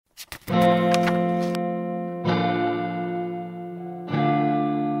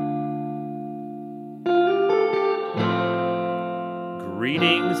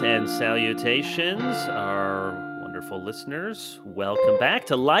Greetings and salutations, our wonderful listeners. Welcome back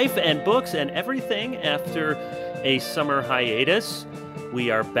to Life and Books and Everything after a summer hiatus. We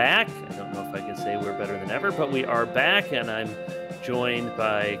are back. I don't know if I can say we're better than ever, but we are back, and I'm joined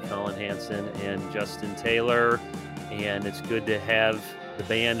by Colin Hanson and Justin Taylor, and it's good to have the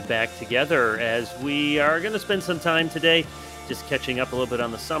band back together as we are going to spend some time today just catching up a little bit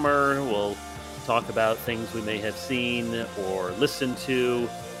on the summer. We'll talk about things we may have seen or listened to,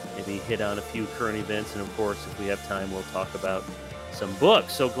 maybe hit on a few current events, and of course, if we have time, we'll talk about some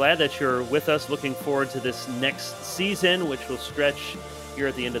books. So glad that you're with us. Looking forward to this next season, which will stretch here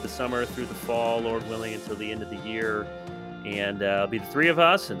at the end of the summer through the fall, Lord willing, until the end of the year. And it'll be the three of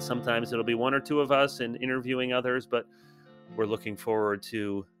us, and sometimes it'll be one or two of us and interviewing others, but we're looking forward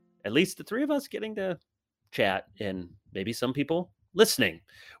to at least the three of us getting to chat and maybe some people listening.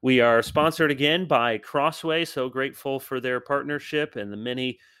 We are sponsored again by Crossway. So grateful for their partnership and the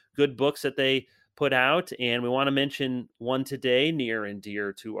many good books that they put out. And we want to mention one today near and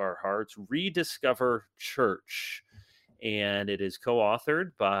dear to our hearts, Rediscover Church. And it is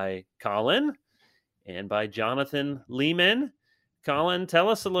co-authored by Colin and by Jonathan Leeman. Colin, tell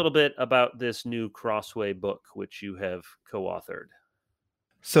us a little bit about this new Crossway book, which you have co-authored.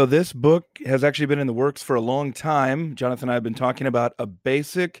 So this book has actually been in the works for a long time. Jonathan and I have been talking about a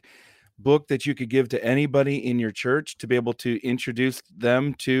basic book that you could give to anybody in your church to be able to introduce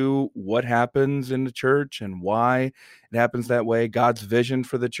them to what happens in the church and why it happens that way, God's vision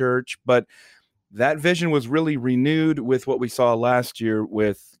for the church. But that vision was really renewed with what we saw last year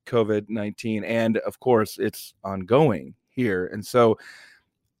with COVID-19. And of course, it's ongoing here. And so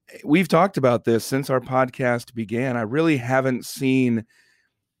we've talked about this since our podcast began. I really haven't seen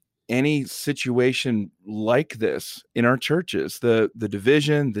any situation like this in our churches. The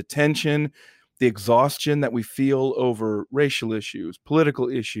division, the tension, the exhaustion that we feel over racial issues, political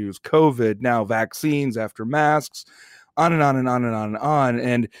issues, COVID, now vaccines after masks, on and on and on and on and on.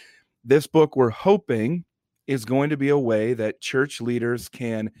 And this book, we're hoping, is going to be a way that church leaders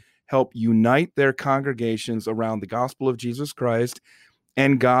can help unite their congregations around the gospel of Jesus Christ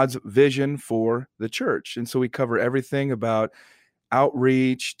and God's vision for the church. And so we cover everything about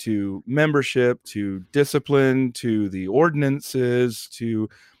outreach to membership, to discipline, to the ordinances, to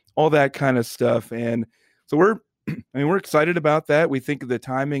all that kind of stuff. And so we're excited about that. We think the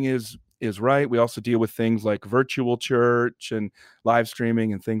timing is right. We also deal with things like virtual church and live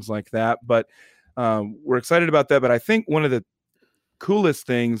streaming and things like that. But we're excited about that. But I think one of the coolest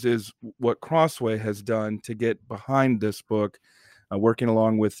things is what Crossway has done to get behind this book, working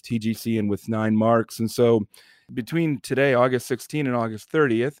along with TGC and with 9 Marks. And so between today, August 16 and August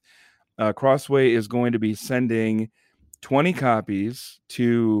 30th, Crossway is going to be sending 20 copies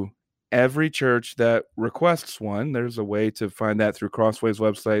to every church that requests one. There's a way to find that through Crossway's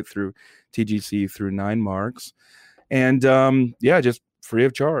website, through TGC, through 9 Marks. And just free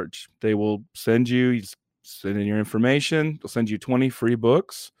of charge. They will send you send in your information. They'll send you 20 free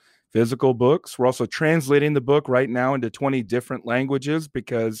books, physical books. We're also translating the book right now into 20 different languages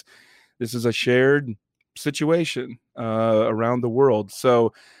because this is a shared situation around the world.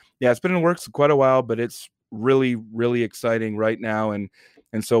 So it's been in the works quite a while, but it's really, really exciting right now. And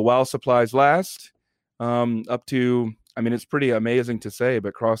so while supplies last, up to, it's pretty amazing to say,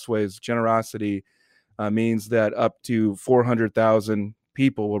 but Crossway's generosity means that up to 400,000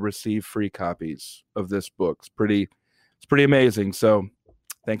 people will receive free copies of this book. It's pretty amazing. So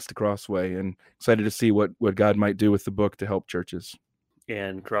thanks to Crossway, and excited to see what God might do with the book to help churches.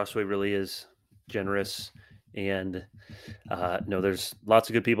 And Crossway really is generous, and there's lots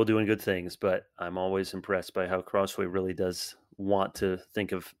of good people doing good things, but I'm always impressed by how Crossway really does want to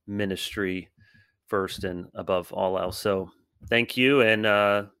think of ministry first and above all else. So thank you, and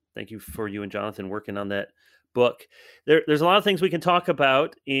thank you for you and Jonathan working on that book. There's a lot of things we can talk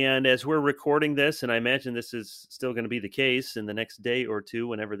about, and as we're recording this, and I imagine this is still going to be the case in the next day or two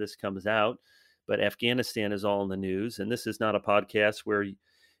whenever this comes out, but Afghanistan is all in the news, and this is not a podcast where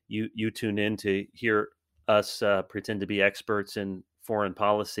you tune in to hear us pretend to be experts in foreign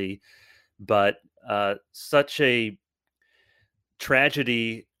policy, but such a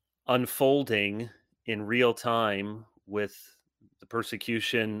tragedy unfolding in real time with the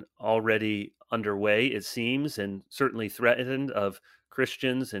persecution already underway, it seems, and certainly threatened of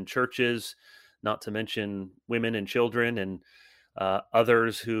Christians and churches, not to mention women and children and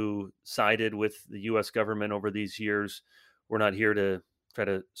others who sided with the U.S. government over these years. We're not here to try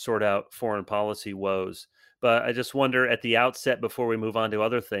to sort out foreign policy woes. But I just wonder at the outset, before we move on to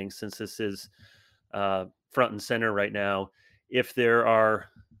other things, since this is front and center right now, if there are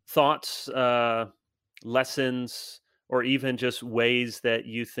thoughts, lessons, or even just ways that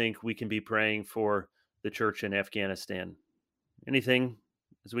you think we can be praying for the church in Afghanistan? Anything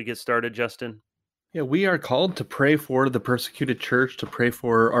as we get started, Justin? Yeah, we are called to pray for the persecuted church, to pray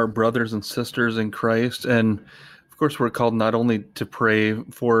for our brothers and sisters in Christ. And of course, we're called not only to pray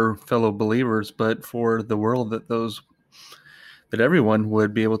for fellow believers, but for the world, that everyone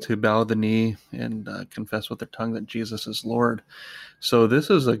would be able to bow the knee and confess with their tongue that Jesus is Lord. So this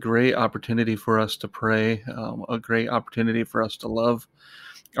is a great opportunity for us to pray, a great opportunity for us to love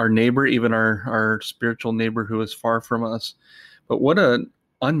our neighbor, even our spiritual neighbor who is far from us. But what an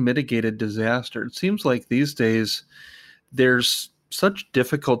unmitigated disaster. It seems like these days there's such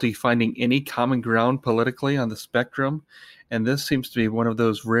difficulty finding any common ground politically on the spectrum. And this seems to be one of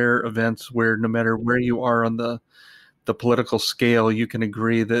those rare events where no matter where you are on the political scale, you can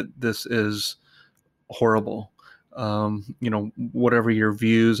agree that this is horrible. Whatever your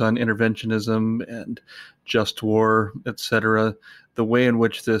views on interventionism and just war, etc., the way in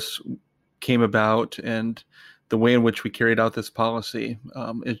which this came about and the way in which we carried out this policy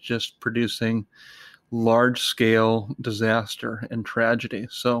is just producing large-scale disaster and tragedy.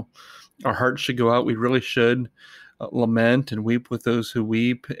 So our hearts should go out. We really should lament and weep with those who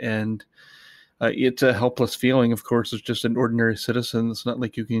weep. And it's a helpless feeling, of course, as just an ordinary citizen. It's not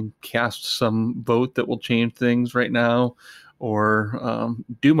like you can cast some vote that will change things right now or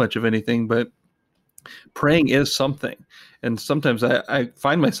do much of anything, but praying is something. And sometimes I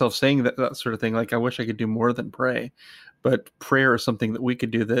find myself saying that sort of thing, like I wish I could do more than pray. But prayer is something that we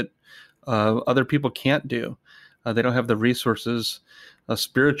could do that other people can't do. They don't have the resources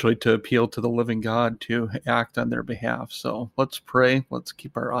spiritually to appeal to the living God to act on their behalf. So let's pray. Let's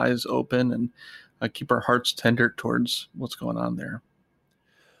keep our eyes open and keep our hearts tender towards what's going on there.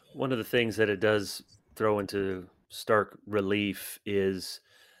 One of the things that it does throw into stark relief is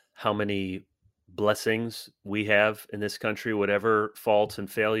how many blessings we have in this country, whatever faults and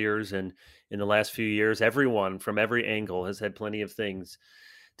failures. And in the last few years, everyone from every angle has had plenty of things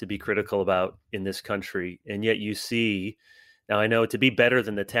to be critical about in this country. And yet you see, now I know to be better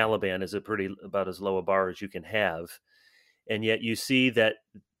than the Taliban is about as low a bar as you can have. And yet you see that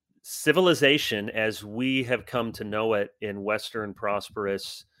civilization as we have come to know it in Western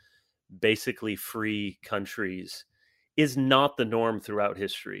prosperous, basically free countries is not the norm throughout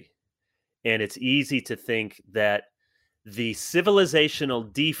history. And it's easy to think that the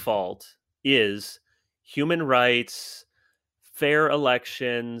civilizational default is human rights, fair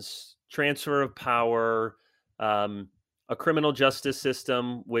elections, transfer of power, a criminal justice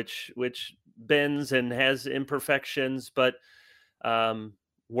system which bends and has imperfections, but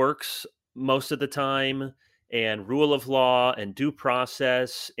works most of the time, and rule of law and due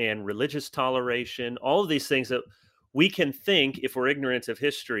process and religious toleration, all of these things that we can think, if we're ignorant of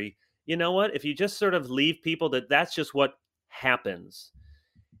history, you know what, if you just sort of leave people that's just what happens.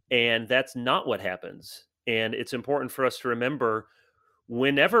 And that's not what happens. And it's important for us to remember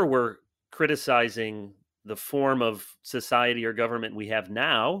whenever we're criticizing the form of society or government we have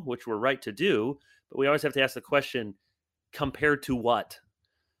now, which we're right to do, but we always have to ask the question, compared to what?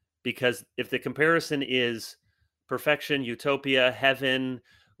 Because if the comparison is perfection, utopia, heaven,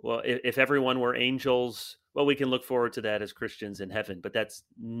 well, if everyone were angels, well, we can look forward to that as Christians in heaven, but that's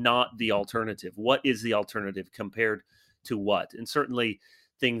not the alternative. What is the alternative compared to what? And certainly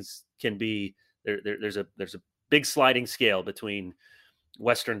things can be, there's a big sliding scale between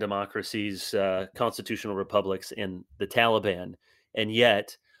Western democracies, constitutional republics, and the Taliban. And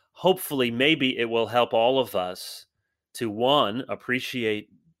yet, hopefully, maybe it will help all of us to, one, appreciate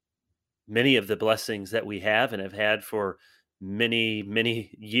many of the blessings that we have and have had for many,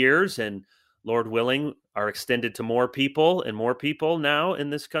 many years, and Lord willing, are extended to more people and more people now in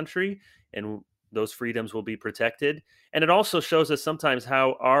this country, and those freedoms will be protected. And it also shows us sometimes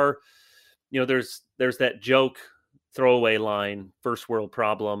how there's that joke throwaway line, first world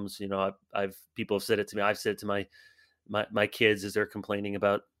problems. People have said it to me. I've said it to my kids as they're complaining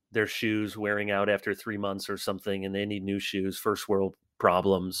about their shoes wearing out after 3 months or something, and they need new shoes, first world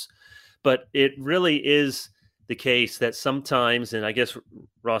problems. But it really is the case that sometimes, and I guess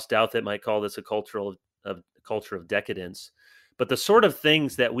Ross Douthat might call this a culture of decadence, but the sort of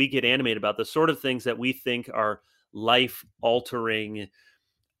things that we get animated about, the sort of things that we think are life-altering,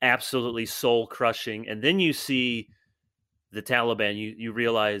 absolutely soul-crushing, and then you see the Taliban, you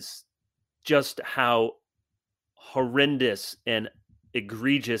realize just how horrendous and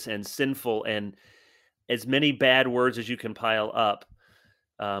egregious and sinful and as many bad words as you can pile up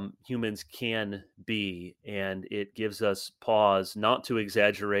humans can be. And it gives us pause not to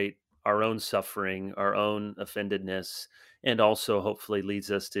exaggerate our own suffering, our own offendedness, and also hopefully leads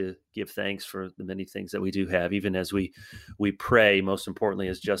us to give thanks for the many things that we do have, even as we pray, most importantly,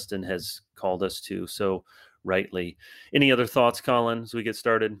 as Justin has called us to so rightly. Any other thoughts, Colin, as we get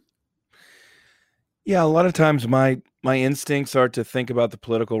started? Yeah, a lot of times my instincts are to think about the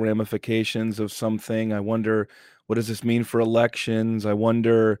political ramifications of something. I wonder, what does this mean for elections? I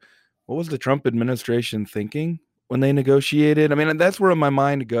wonder, what was the Trump administration thinking when they negotiated? I mean, that's where my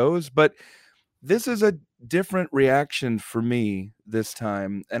mind goes, but this is a different reaction for me this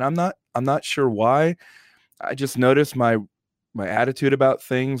time, and I'm not sure why. I just noticed my attitude about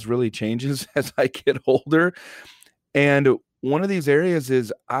things really changes as I get older. And one of these areas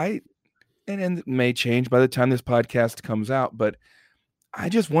is and it may change by the time this podcast comes out, but I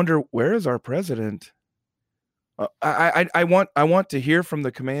just wonder, where is our president? I want to hear from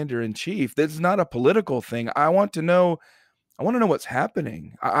the commander in chief. This is not a political thing. I want to know what's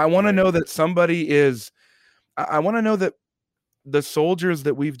happening. I want to know that somebody is. I want to know that the soldiers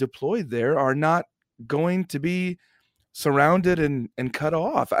that we've deployed there are not going to be surrounded and cut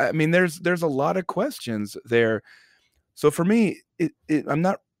off. I mean, there's a lot of questions there. So for me, I'm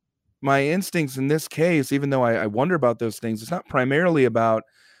not. My instincts in this case, even though I wonder about those things, it's not primarily about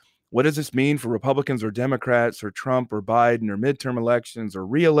what does this mean for Republicans or Democrats or Trump or Biden or midterm elections or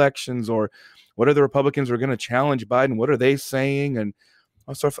re-elections, or what are the Republicans who are going to challenge Biden? What are they saying? And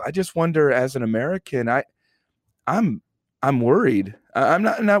also, I just wonder, as an American, I'm worried. I'm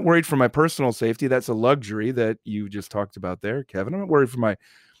not worried for my personal safety. That's a luxury that you just talked about there, Kevin. I'm not worried for my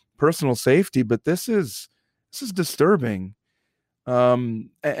personal safety, but this is disturbing. And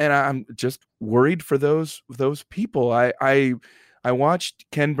I'm just worried for those people. I watched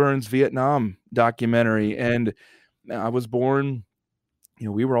Ken Burns' Vietnam documentary, and I was born,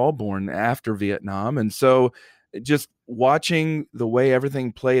 we were all born after Vietnam. And so just watching the way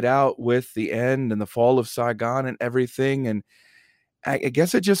everything played out with the end and the fall of Saigon and everything. And I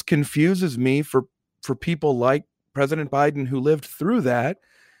guess it just confuses me for people like President Biden, who lived through that.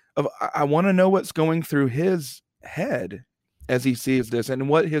 I want to know what's going through his head as he sees this and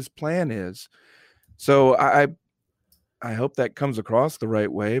what his plan is. So I hope that comes across the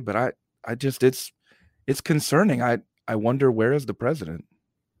right way, but I just, it's concerning. I wonder, where is the president?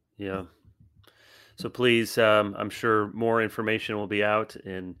 Yeah. So please, I'm sure more information will be out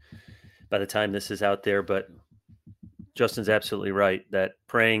by the time this is out there, but Justin's absolutely right that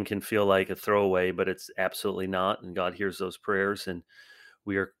praying can feel like a throwaway, but it's absolutely not. And God hears those prayers, and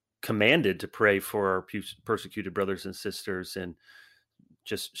we are commanded to pray for our persecuted brothers and sisters, and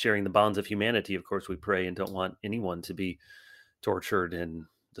just sharing the bonds of humanity. Of course, we pray and don't want anyone to be tortured in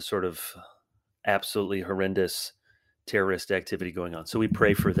the sort of absolutely horrendous terrorist activity going on. So we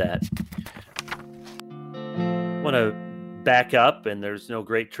pray for that. I want to back up, and there's no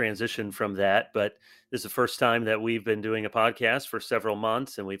great transition from that, but this is the first time that we've been doing a podcast for several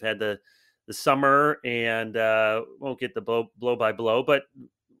months, and we've had the summer, and won't get the blow by blow, but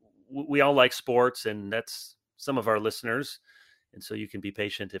we all like sports, and that's some of our listeners. And so you can be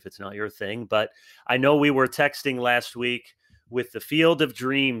patient if it's not your thing. But I know we were texting last week with the Field of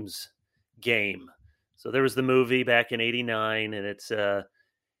Dreams game. So there was the movie back in '89, and it's a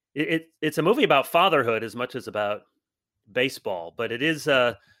movie about fatherhood as much as about baseball. But it is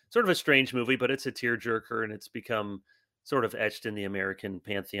sort of a strange movie, but it's a tearjerker, and it's become sort of etched in the American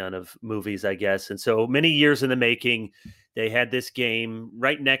pantheon of movies, I guess. And so many years in the making, they had this game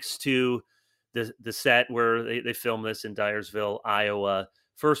right next to the set where they filmed this in Dyersville, Iowa.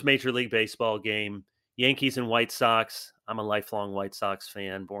 First Major League Baseball game, Yankees and White Sox. I'm a lifelong White Sox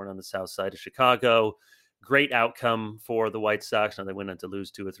fan, born on the south side of Chicago. Great outcome for the White Sox. Now, they went on to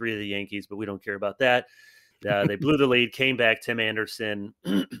lose 2 or 3 of the Yankees, but we don't care about that. They blew the lead, came back, Tim Anderson.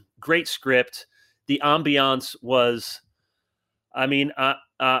 Great script. The ambiance was, I mean,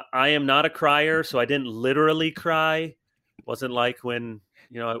 I am not a crier, so I didn't literally cry. Wasn't like when,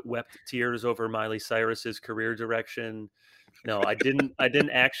 I wept tears over Miley Cyrus's career direction. No, I didn't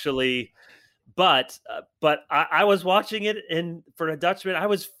actually, but I was watching it, and for a Dutchman, I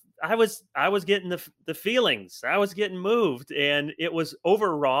was getting the feelings. I was getting moved, and it was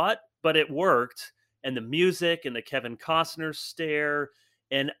overwrought, but it worked. And the music and the Kevin Costner stare,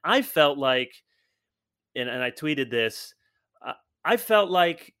 and I felt like, and I tweeted this, I felt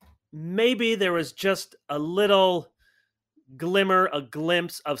like maybe there was just a little glimmer, a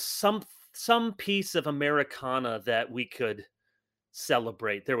glimpse of some piece of Americana that we could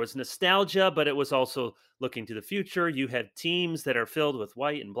celebrate. There was nostalgia, but it was also looking to the future. You had teams that are filled with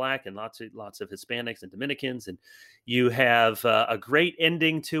white and black and lots of Hispanics and Dominicans, and you have a great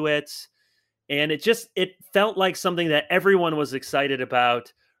ending to it. And it felt like something that everyone was excited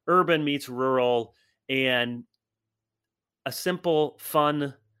about urban meets rural, and a simple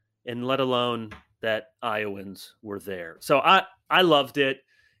fun, and let alone that Iowans were there. So I loved it,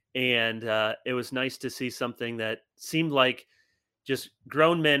 and it was nice to see something that seemed like just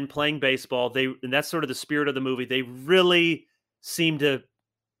grown men playing baseball. And that's sort of the spirit of the movie. They really seemed to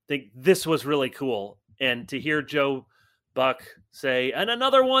think this was really cool, and to hear Joe Buck say, "And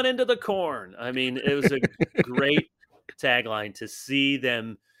another one into the corn." I mean, it was a great tagline to see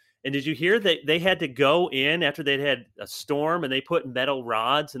them. And did you hear that they had to go in after they'd had a storm and they put metal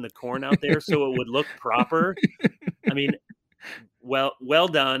rods in the corn out there so it would look proper? I mean, well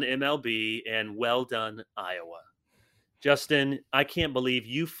done MLB, and well done Iowa. Justin, I can't believe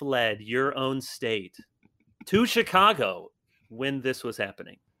you fled your own state to Chicago when this was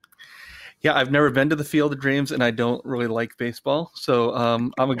happening. Yeah, I've never been to the Field of Dreams, and I don't really like baseball, so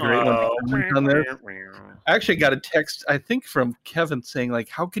I'm a great one on there. I actually got a text, I think, from Kevin saying, like,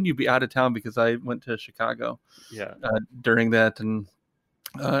 how can you be out of town? Because I went to Chicago during that and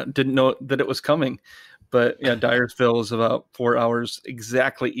didn't know that it was coming. But yeah, Dyersville is about 4 hours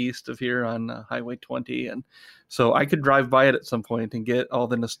exactly east of here on Highway 20. And so I could drive by it at some point and get all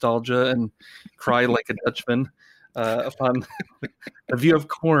the nostalgia and cry like a Dutchman upon the view of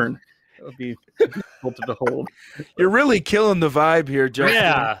corn. It would be difficult to behold. You're really killing the vibe here, Justin.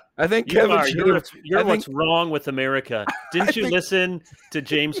 Yeah, I think Kevin. You're what's wrong with America. Didn't you listen to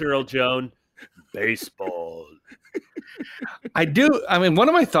James Earl Jones? Baseball. I do. I mean, one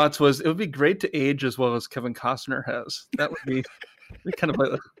of my thoughts was it would be great to age as well as Kevin Costner has. That would be kind of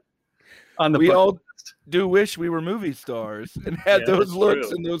like on the. We all do wish we were movie stars and had those looks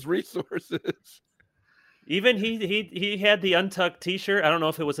and those resources. Even he had the Untuck T-shirt. I don't know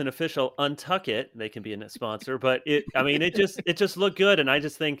if it was an official Untuck It. They can be a sponsor, but it just looked good, and I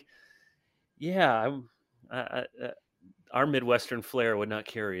just think, our Midwestern flair would not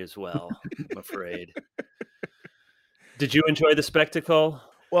carry as well, I'm afraid. Did you enjoy the spectacle?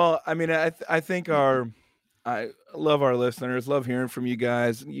 Well, I mean, I think I love our listeners, love hearing from you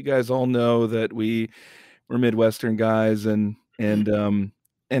guys. You guys all know that we're Midwestern guys, and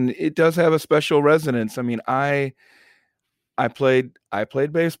it does have a special resonance. I mean, I played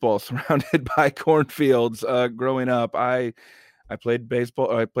baseball surrounded by cornfields growing up. I played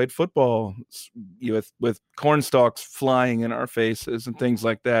baseball. I played football with corn stalks flying in our faces and things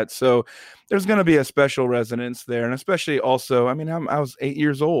like that. So there's going to be a special resonance there, and especially also, I mean, I was 8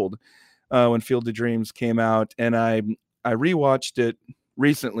 years old when Field of Dreams came out, and I rewatched it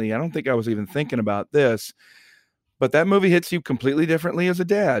recently. I don't think I was even thinking about this, but that movie hits you completely differently as a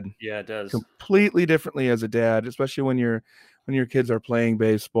dad. Yeah, it does. Completely differently as a dad, especially when your kids are playing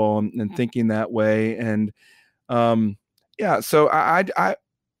baseball and thinking that way. And so I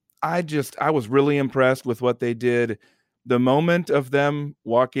was really impressed with what they did. The moment of them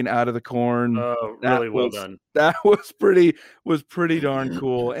walking out of the corn, really well done. That was pretty darn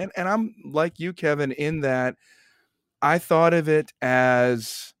cool. And I'm like you, Kevin, in that I thought of it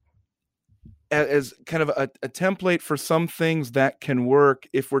as kind of a template for some things that can work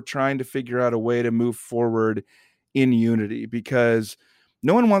if we're trying to figure out a way to move forward in unity, because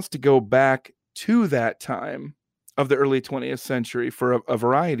no one wants to go back to that time of the early 20th century for a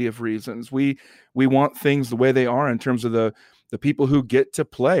variety of reasons. We want things the way they are in terms of the people who get to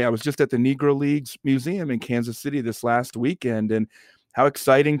play. I was just at the Negro Leagues Museum in Kansas City this last weekend, and how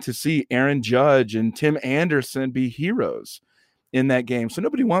exciting to see Aaron Judge and Tim Anderson be heroes in that game. So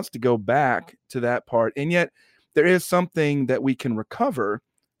nobody wants to go back to that part. And yet there is something that we can recover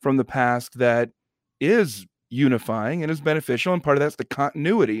from the past that is unifying and is beneficial. And part of that's the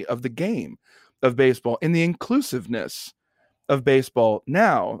continuity of the game of baseball and the inclusiveness of baseball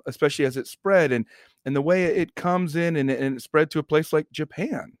now, especially as it spread and the way it comes in and it spread to a place like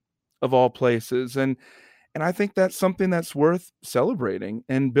Japan, of all places. And I think that's something that's worth celebrating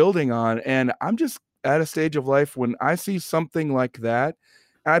and building on. And I'm just at a stage of life when I see something like that,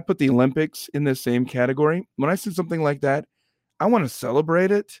 I'd put the Olympics in the same category. When I see something like that, I want to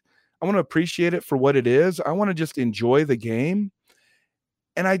celebrate it. I want to appreciate it for what it is. I want to just enjoy the game.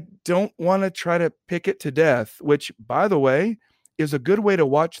 And I don't want to try to pick it to death, which, by the way, is a good way to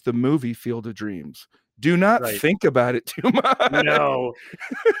watch the movie Field of Dreams. Do not think about it too much. No.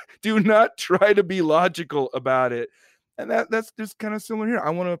 Do not try to be logical about it. And that's just kind of similar here.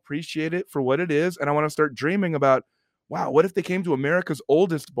 I want to appreciate it for what it is. And I want to start dreaming about, wow, what if they came to America's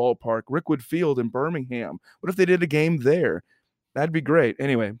oldest ballpark, Rickwood Field in Birmingham? What if they did a game there? That'd be great.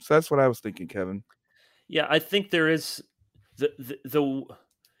 Anyway, so that's what I was thinking, Kevin. Yeah, I think there is the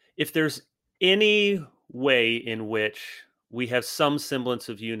if there's any way in which we have some semblance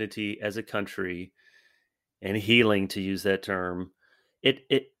of unity as a country and healing, to use that term,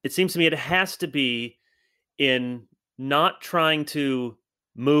 it seems to me it has to be in not trying to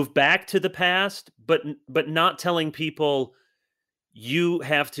move back to the past, but not telling people you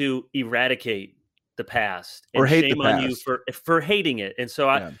have to eradicate the past Or and hate the shame on you past. for hating it. And so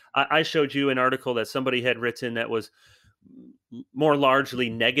Yeah. I showed you an article that somebody had written that was more largely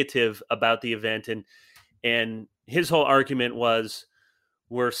negative about the event, and his whole argument was,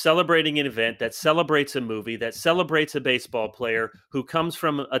 we're celebrating an event that celebrates a movie, that celebrates a baseball player who comes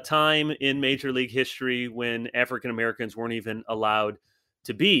from a time in Major League history when African Americans weren't even allowed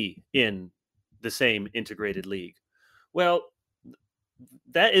to be in the same integrated league. Well,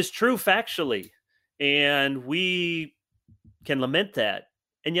 that is true factually, and we can lament that.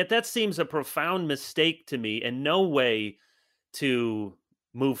 And yet that seems a profound mistake to me, and no way to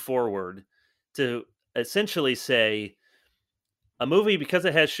move forward, to essentially say a movie, because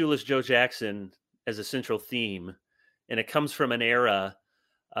it has Shoeless Joe Jackson as a central theme, and it comes from an era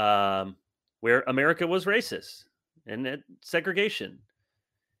where America was racist and segregation,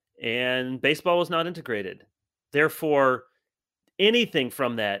 and baseball was not integrated. Therefore, anything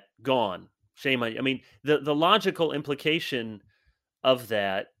from that gone. Shame on you. I mean, the logical implication of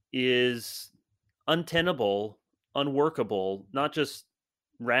that is untenable, unworkable, not just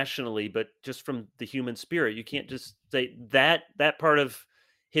rationally, but just from the human spirit. You can't just say that part of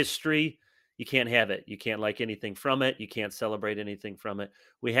history, you can't have it. You can't like anything from it. You can't celebrate anything from it.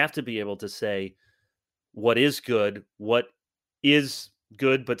 We have to be able to say what is good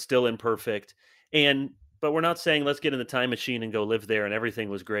but still imperfect. But we're not saying let's get in the time machine and go live there and everything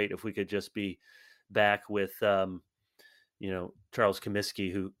was great if we could just be back with Charles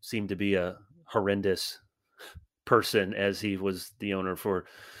Comiskey, who seemed to be a horrendous person as he was the owner for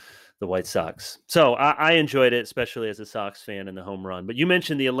the White Sox. So I enjoyed it, especially as a Sox fan in the home run. But you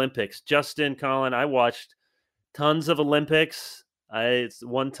mentioned the Olympics. Justin, Colin, I watched tons of Olympics. It's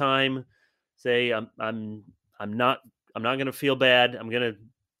one time say I'm not going to feel bad. I'm going to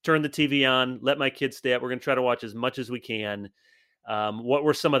turn the TV on, let my kids stay up. We're going to try to watch as much as we can. What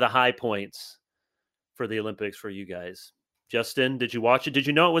were some of the high points for the Olympics for you guys? Justin, did you watch it? Did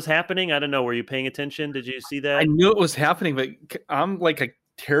you know it was happening? I don't know. Were you paying attention? Did you see that? I knew it was happening, but I'm like a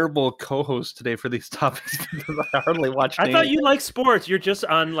terrible co-host today for these topics because I hardly watch. I thought you like sports. You're just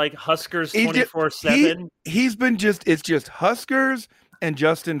on like Huskers 24/7. He's been it's just Huskers and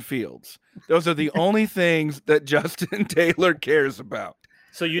Justin Fields. Those are the only things that Justin Taylor cares about.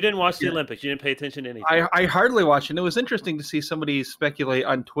 So you didn't watch the Olympics. You didn't pay attention to anything. I hardly watched it. And it was interesting to see somebody speculate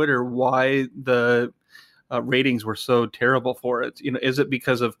on Twitter why the ratings were so terrible for it. Is it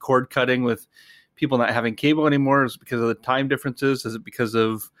because of cord cutting with people not having cable anymore? Is it because of the time differences? Is it because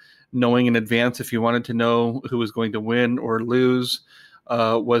of knowing in advance if you wanted to know who was going to win or lose?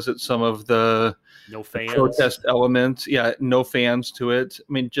 Was it some of the no fans protest elements? Yeah, no fans to it.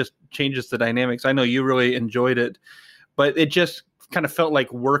 I mean, just changes the dynamics. I know you really enjoyed it, but it just kind of felt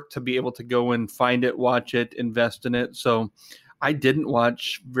like work to be able to go and find it, watch it, invest in it. So I didn't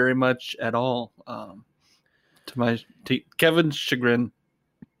watch very much at all, to Kevin's chagrin.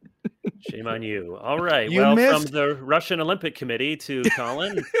 Shame on you. All right. You missed... from the Russian Olympic Committee to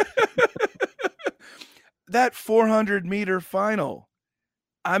Colin. That 400-meter final.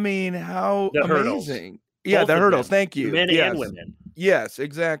 I mean, how the amazing. Hurdles. Yeah, Both the hurdles. Them. Thank you. Men and women. Yes,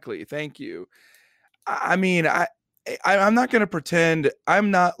 exactly. Thank you. I mean, I'm not going to pretend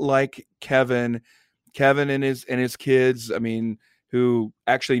I'm not like Kevin and his kids. I mean, who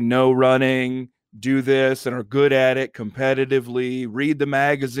actually know running, do this and are good at it competitively, read the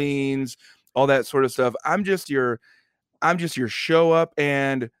magazines, all that sort of stuff. I'm just your show up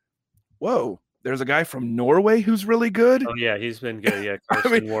and whoa, there's a guy from Norway who's really good. Oh yeah, he's been good. Yeah,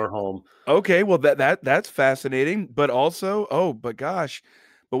 Karsten Warholm. Okay, well that's fascinating, but also but gosh.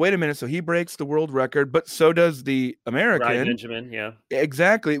 But wait a minute, so he breaks the world record, but so does the American. Ryan Benjamin, yeah.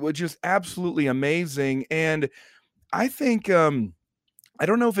 Exactly, which is absolutely amazing. And I think, I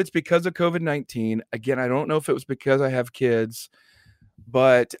don't know if it's because of COVID-19. Again, I don't know if it was because I have kids,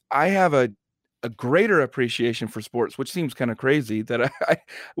 but I have a greater appreciation for sports, which seems kind of crazy that I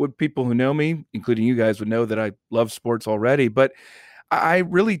would, people who know me, including you guys, would know that I love sports already. But I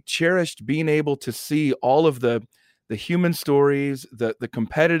really cherished being able to see all of the human stories, the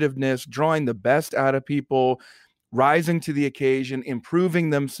competitiveness, drawing the best out of people, rising to the occasion, improving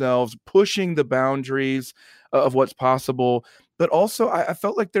themselves, pushing the boundaries of what's possible. But also, I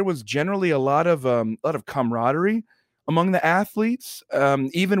felt like there was generally a lot of camaraderie among the athletes,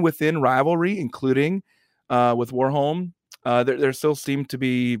 even within rivalry, including with Warholm. There still seemed to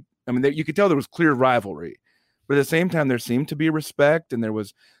be, I mean, you could tell there was clear rivalry, but at the same time, there seemed to be respect, and there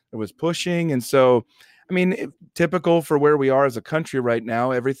was pushing. And so, I mean, typical for where we are as a country right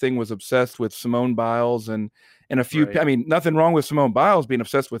now. Everything was obsessed with Simone Biles and a few. Right. I mean, nothing wrong with Simone Biles being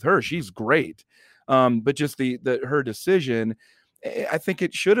obsessed with her. She's great, but just the her decision. I think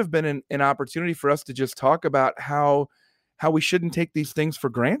it should have been an opportunity for us to just talk about how we shouldn't take these things for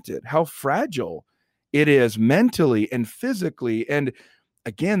granted, how fragile it is mentally and physically. And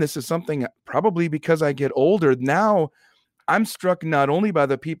again, this is something probably because I get older now. I'm struck not only by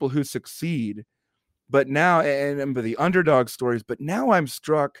the people who succeed, but now and by the underdog stories, but now I'm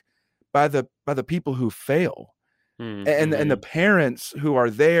struck by the people who fail and the parents who are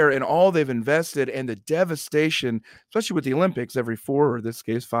there and all they've invested and the devastation, especially with the Olympics every 4 or in this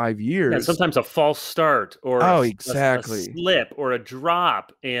case 5 years. Yeah, sometimes a false start or a slip or a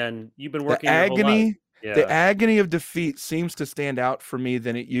drop, and you've been working the your agony. Whole life. Yeah. The agony of defeat seems to stand out for me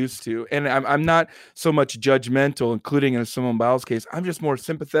than it used to. And I'm not so much judgmental, including in Simone Biles' case. I'm just more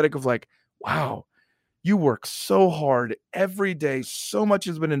sympathetic of like, wow, you work so hard every day. So much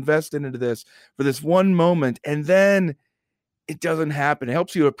has been invested into this for this one moment. And then it doesn't happen. It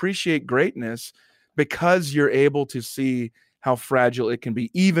helps you appreciate greatness because you're able to see how fragile it can be,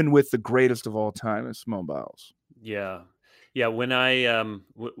 even with the greatest of all time as Simone Biles. Yeah. Yeah, when I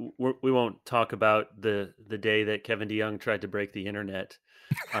we won't talk about the day that Kevin DeYoung tried to break the internet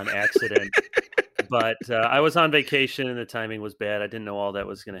on accident, but I was on vacation and the timing was bad. I didn't know all that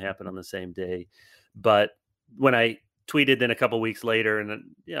was going to happen on the same day. But when I tweeted then a couple weeks later, and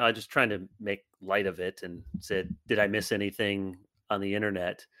I just trying to make light of it and said, "Did I miss anything on the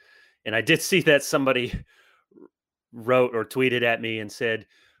internet?" And I did see that somebody wrote or tweeted at me and said,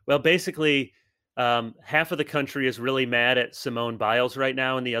 "Well, basically." Half of the country is really mad at Simone Biles right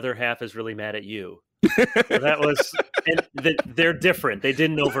now, and the other half is really mad at you. So that was, and they're different. They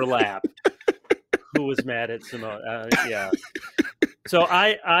didn't overlap. Who was mad at Simone? Yeah. So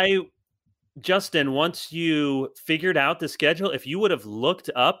Justin, once you figured out the schedule, if you would have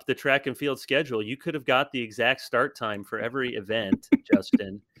looked up the track and field schedule, you could have got the exact start time for every event,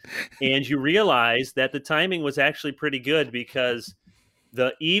 Justin. And you realized that the timing was actually pretty good because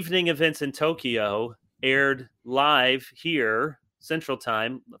the evening events in Tokyo aired live here, Central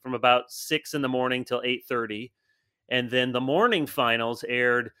Time, from about 6 in the morning till 8:30. And then the morning finals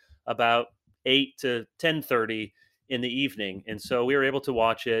aired about 8 to 10:30 in the evening. And so we were able to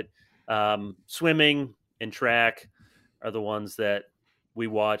watch it. Swimming and track are the ones that we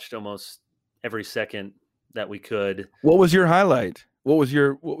watched almost every second that we could. What was your highlight? What was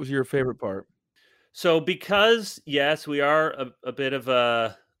your favorite part? So because, yes, we are a bit of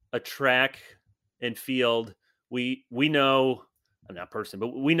a track and field, we know, I'm not person,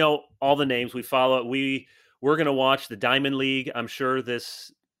 but we know all the names. We follow it. We're going to watch the Diamond League. I'm sure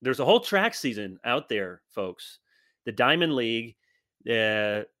there's a whole track season out there, folks. The Diamond League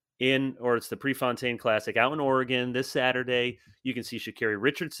it's the Prefontaine Classic out in Oregon this Saturday. You can see Sha'Carri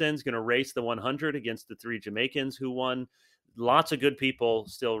Richardson's going to race the 100 against the 3 Jamaicans who won. Lots of good people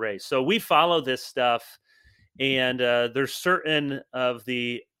still race. So we follow this stuff, and there's certain of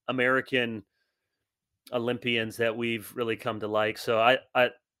the American Olympians that we've really come to like. So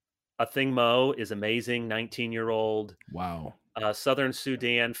Athing Mu is amazing, 19-year-old. Wow. Southern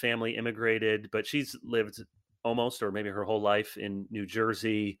Sudan family immigrated, but she's lived almost or maybe her whole life in New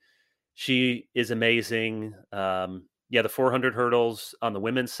Jersey. She is amazing. The 400 hurdles on the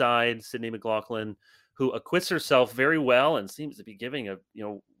women's side, Sydney McLaughlin, who acquits herself very well and seems to be giving a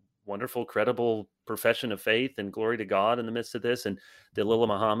wonderful, credible profession of faith and glory to God in the midst of this. And Dalilah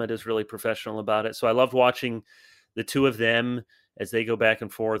Muhammad is really professional about it. So I loved watching the two of them as they go back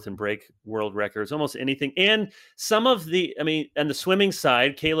and forth and break world records, almost anything. And some of and the swimming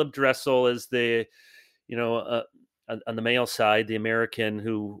side, Caleb Dressel is the, on the male side, the American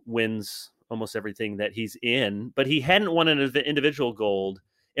who wins almost everything that he's in, but he hadn't won an individual gold.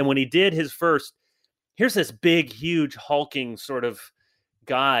 And when he did his first, here's this big, huge, hulking sort of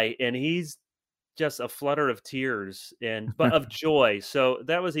guy, and he's just a flutter of tears but of joy. So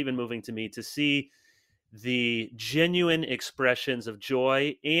that was even moving to me to see the genuine expressions of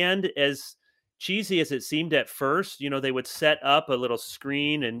joy. And as cheesy as it seemed at first, they would set up a little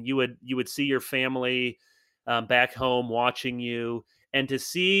screen, and you would see your family back home watching you. And to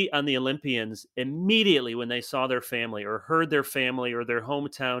see on the Olympians immediately when they saw their family or heard their family or their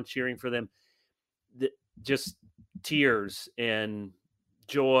hometown cheering for them, just tears and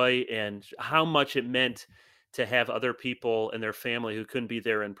joy, and how much it meant to have other people and their family who couldn't be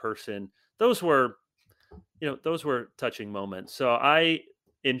there in person. Those were touching moments. So I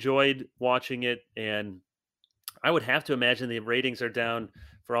enjoyed watching it, and I would have to imagine the ratings are down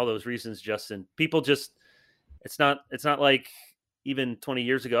for all those reasons, Justin. People just, it's not like even 20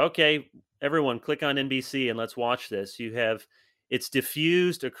 years ago, okay, everyone click on NBC and let's watch this. It's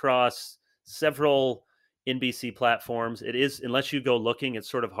diffused across several NBC platforms. It is, unless you go looking, it's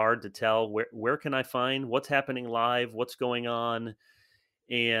sort of hard to tell where can I find what's happening live, what's going on.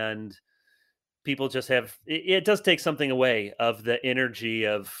 And people just it does take something away of the energy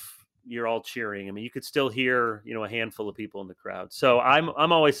of you're all cheering. I mean, you could still hear, a handful of people in the crowd. So I'm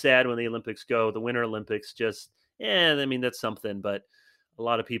always sad when the Olympics go, the Winter Olympics, just, I mean, that's something, but a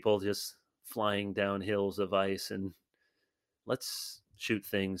lot of people just flying down hills of ice and let's shoot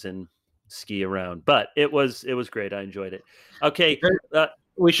things and ski around. But it was great. I enjoyed it. Okay.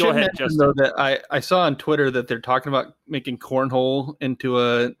 We should mention, though, that I saw on Twitter that they're talking about making cornhole into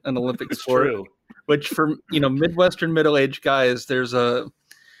an Olympic sport. True. Which, for Midwestern middle-aged guys, there's a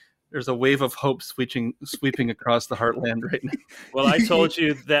wave of hope sweeping across the heartland right now. Well, I told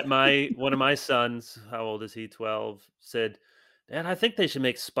you that one of my sons, how old is he? 12, said, "Dad, I think they should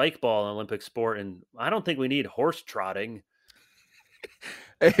make spike ball an Olympic sport, and I don't think we need horse trotting."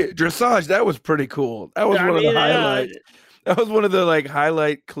 Hey, dressage, that was pretty cool. That was one of the highlights. That was one of the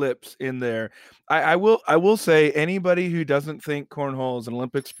highlight clips in there. I will say, anybody who doesn't think cornhole is an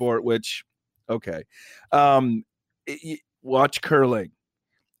Olympic sport, which, okay, watch curling.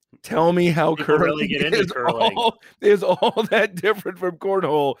 Tell me how curling, really get into curling is all that different from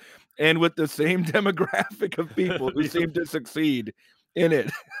cornhole, and with the same demographic of people who seem to succeed in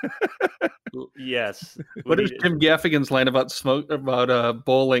it. Yes. What is Jim Gaffigan's line about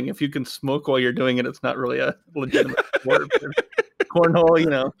bowling? If you can smoke while you're doing it, it's not really a legitimate sport.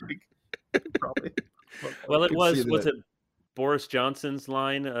 Cornhole, probably. Well, it was it Boris Johnson's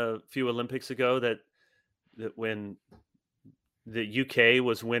line a few Olympics ago that when the UK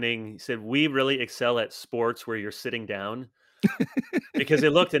was winning, he said, "We really excel at sports where you're sitting down," because they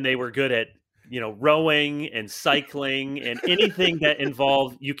looked and they were good at rowing and cycling and anything that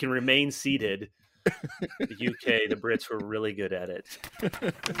involved you can remain seated. The UK, the Brits were really good at it.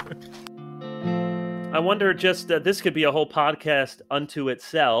 I wonder, just this could be a whole podcast unto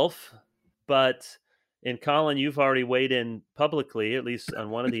itself, but Colin, you've already weighed in publicly, at least on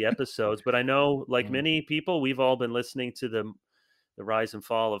one of the episodes, but I know, like many people, we've all been listening to the Rise and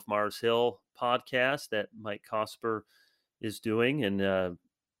Fall of Mars Hill podcast that Mike Cosper is doing, and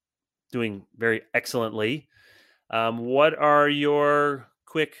doing very excellently. What are your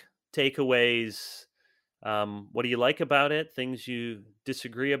quick takeaways? What do you like about it? Things you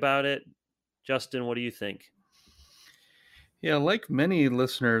disagree about it? Justin, what do you think? Yeah, like many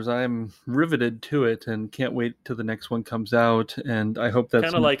listeners, I'm riveted to it and can't wait till the next one comes out. And I hope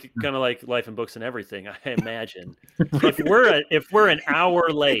that's kind of like Life and Books and Everything, I imagine. If we're an hour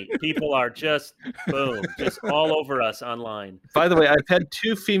late, people are just all over us online. By the way, I've had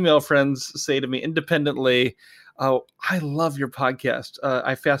 2 female friends say to me independently, "Oh, I love your podcast.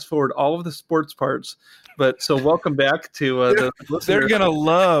 I fast forward all of the sports parts." But so welcome back to the listeners. They're gonna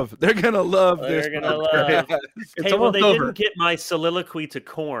love this. They're gonna love. It's hey, well, they over. Didn't get my soliloquy to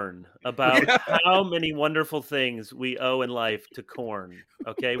Korn about how many wonderful things we owe in life to Korn.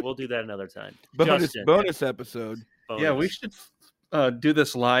 Okay, we'll do that another time. Bonus episode. Yeah, we should do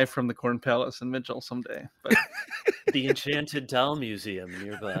this live from the Corn Palace in Mitchell someday. But the Enchanted Doll Museum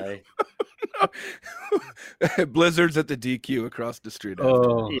nearby. Blizzards at the DQ across the street.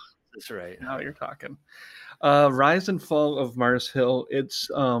 Oh, that's right. Now you're talking. Rise and Fall of Mars Hill.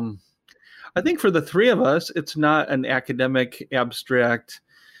 It's, I think for the 3 of us, it's not an academic, abstract,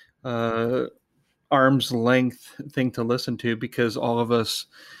 arm's length thing to listen to, because all of us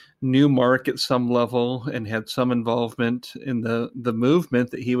knew Mark at some level and had some involvement in the movement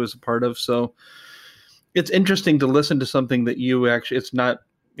that he was a part of. So it's interesting to listen to something that it's not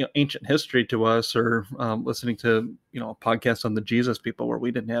ancient history to us, or listening to a podcast on the Jesus people where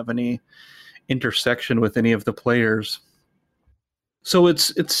we didn't have any intersection with any of the players. So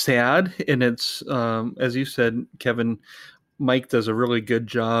it's sad, and it's as you said, Kevin, Mike does a really good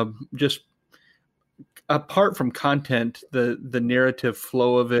job. Just apart from content, the narrative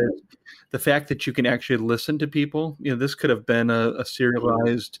flow of it, the fact that you can actually listen to people. This could have been a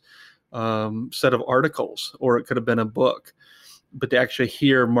serialized set of articles, or it could have been a book. But to actually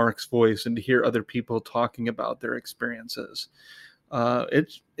hear Mark's voice and to hear other people talking about their experiences,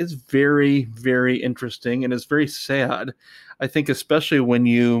 it's very, very interesting, and it's very sad. I think especially when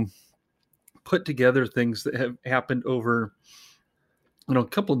you put together things that have happened over a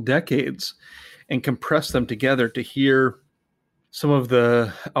couple decades and compress them together to hear some of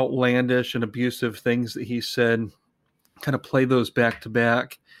the outlandish and abusive things that he said, kind of play those back to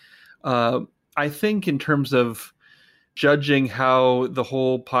back. I think in terms of judging how the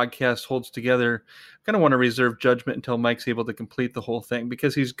whole podcast holds together. I kind of want to reserve judgment until Mike's able to complete the whole thing,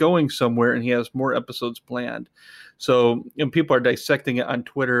 because he's going somewhere and he has more episodes planned. So, people are dissecting it on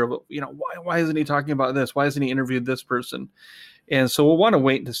Twitter. Why isn't he talking about this? Why hasn't he interviewed this person? And so we'll want to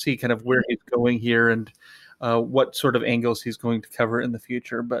wait to see kind of where he's going here and what sort of angles he's going to cover in the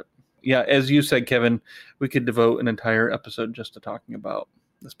future. But yeah, as you said, Kevin, we could devote an entire episode just to talking about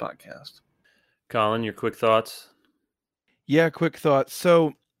this podcast. Colin, your quick thoughts? Yeah, quick thoughts.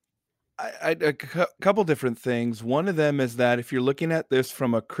 So a couple different things. One of them is that if you're looking at this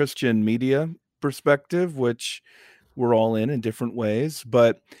from a Christian media perspective, which we're all in different ways,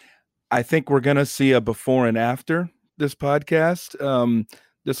 but I think we're going to see a before and after this podcast.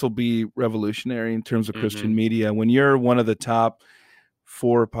 This will be revolutionary in terms of Christian media. When you're one of the top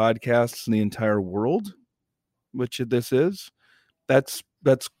 4 podcasts in the entire world, which this is, that's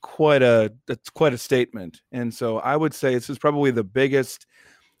quite a statement. And so I would say this is probably the biggest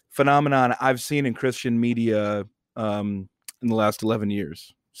phenomenon I've seen in Christian media in the last 11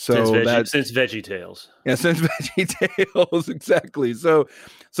 years. So since Veggie Tales. Yeah, since Veggie Tales, exactly. So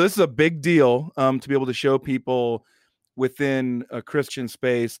this is a big deal to be able to show people within a Christian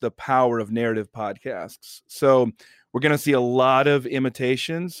space the power of narrative podcasts. So we're going to see a lot of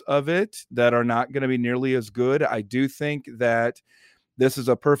imitations of it that are not going to be nearly as good. I do think that this is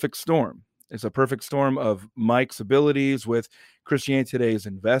a perfect storm. It's a perfect storm of Mike's abilities with Christianity Today's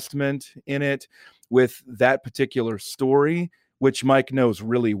investment in it, with that particular story, which Mike knows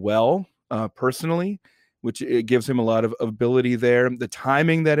really well personally, which it gives him a lot of ability there. The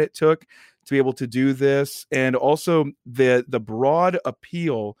timing that it took to be able to do this, and also the broad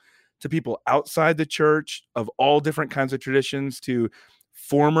appeal to people outside the church of all different kinds of traditions, to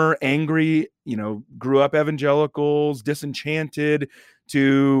former angry, grew up evangelicals, disenchanted,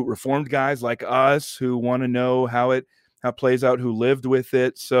 to Reformed guys like us who want to know how it plays out, who lived with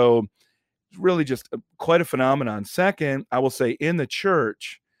it. So it's really just quite a phenomenon. Second, I will say in the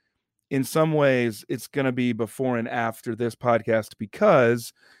church, in some ways, it's going to be before and after this podcast,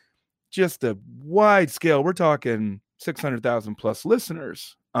 because just a wide scale, we're talking 600,000 plus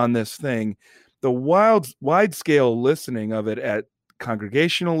listeners on this thing. The wide scale listening of it at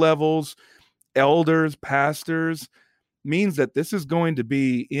congregational levels, elders, pastors, means that this is going to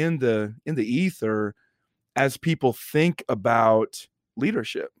be in the ether as people think about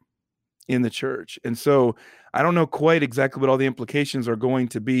leadership in the church. And so I don't know quite exactly what all the implications are going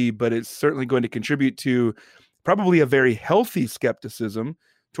to be, but it's certainly going to contribute to probably a very healthy skepticism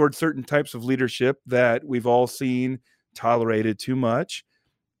towards certain types of leadership that we've all seen tolerated too much.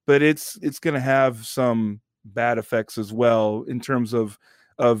 But it's going to have some bad effects as well in terms of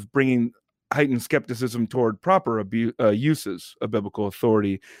bringing heightened skepticism toward proper uses of biblical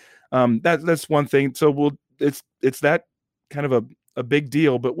authority. That's one thing. So it's that kind of a big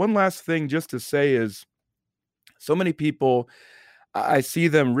deal. But one last thing just to say is, so many people, I see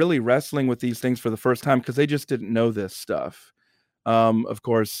them really wrestling with these things for the first time because they just didn't know this stuff. Of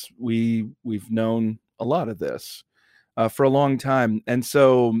course, we've known a lot of this for a long time. And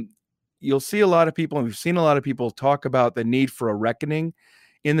so you'll see a lot of people, and we've seen a lot of people talk about the need for a reckoning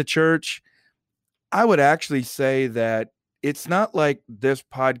in the church. I would actually say that it's not like this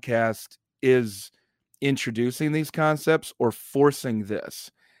podcast is introducing these concepts or forcing this.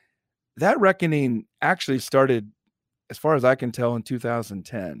 That reckoning actually started, as far as I can tell, in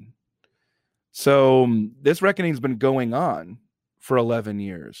 2010. So this reckoning has been going on for 11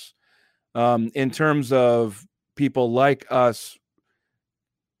 years. In terms of people like us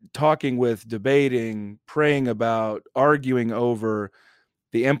talking with, debating, praying about, arguing over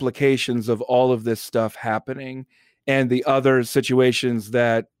the implications of all of this stuff happening, and the other situations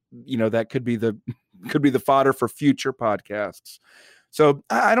that that could be the fodder for future podcasts. So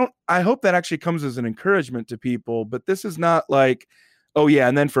I hope that actually comes as an encouragement to people, but this is not like, oh yeah,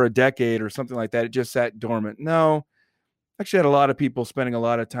 and then for a decade or something like that, it just sat dormant. No, actually had a lot of people spending a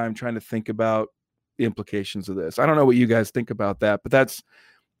lot of time trying to think about the implications of this. I don't know what you guys think about that, but that's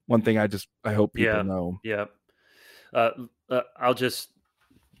one thing I hope people know. Yeah. I'll just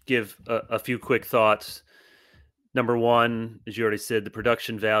give a few quick thoughts. Number one, as you already said, the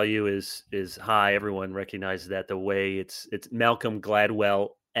production value is high. Everyone recognizes that. The way it's Malcolm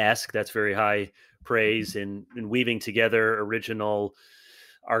Gladwell-esque, that's very high praise in weaving together original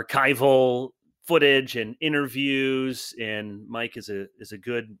archival footage and interviews. And Mike is a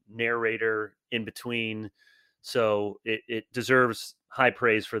good narrator in between, so it deserves high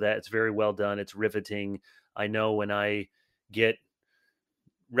praise for that. It's very well done. It's riveting. I know when I get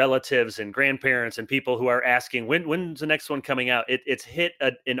relatives and grandparents and people who are asking when's the next one coming out, it's hit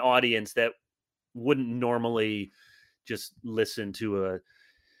an audience that wouldn't normally just listen to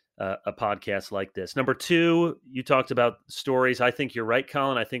a podcast like this. Number two, you talked about stories. I think you're right,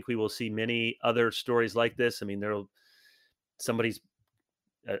 Colin. I think we will see many other stories like this. I mean,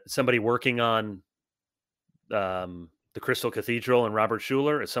 somebody working on the Crystal Cathedral and Robert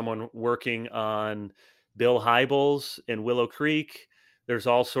Schuller, is someone working on Bill Hybels in Willow Creek. There's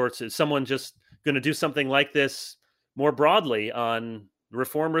all sorts of someone just going to do something like this more broadly on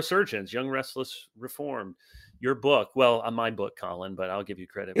Reform Resurgence, Young Restless Reform. Your book, well, on my book, Colin, but I'll give you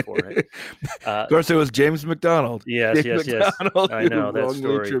credit for it. Of course, it was James MacDonald. Yes. MacDonald, I know that wrongly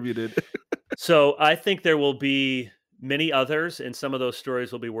story. Attributed. So I think there will be many others, and some of those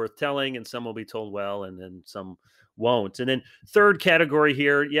stories will be worth telling, and some will be told well, and then some won't. And then third category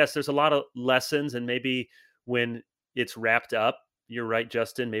here, yes, there's a lot of lessons, and maybe when it's wrapped up, you're right,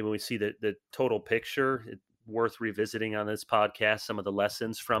 Justin, maybe we see the total picture. It's worth revisiting on this podcast, some of the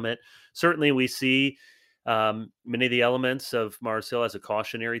lessons from it. Certainly we see many of the elements of Mars Hill as a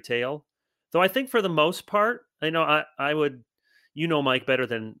cautionary tale, though I think for the most part, I would, Mike better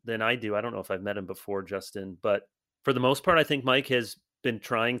than I do. I don't know if I've met him before, Justin, but for the most part, I think Mike has been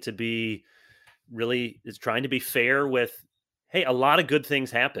trying to be fair with, hey, a lot of good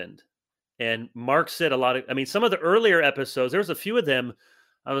things happened. And Mark said some of the earlier episodes, there's a few of them,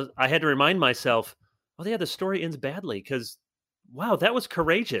 I had to remind myself, oh yeah, the story ends badly, because wow, that was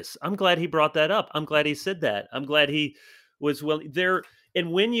courageous. I'm glad he brought that up. I'm glad he said that. I'm glad he was willing there.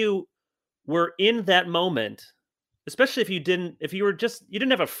 And when you were in that moment, especially if you didn't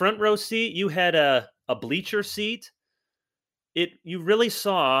have a front row seat, you had a bleacher seat. You really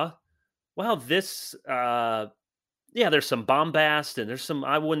saw, wow, this, there's some bombast, and there's some,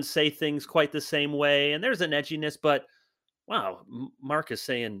 I wouldn't say things quite the same way, and there's an edginess, but wow, Mark is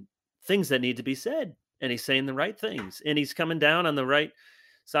saying things that need to be said, and he's saying the right things, and he's coming down on the right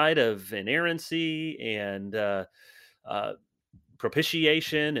side of inerrancy and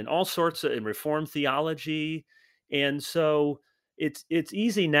propitiation and all sorts of, and Reformed theology. And so it's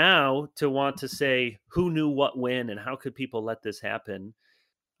easy now to want to say who knew what when, and how could people let this happen.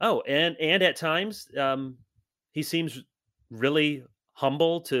 Oh, and at times he seems really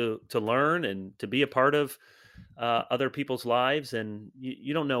humble to learn and to be a part of other people's lives, and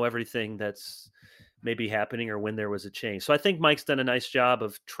you don't know everything that's maybe happening or when there was a change. So I think Mike's done a nice job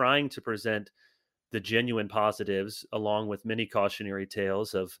of trying to present the genuine positives, along with many cautionary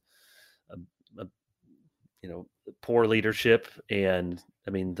tales of poor leadership. And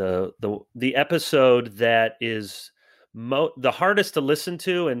I mean, the episode that is the hardest to listen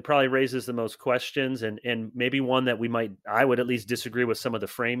to and probably raises the most questions, and maybe one that I would at least disagree with some of the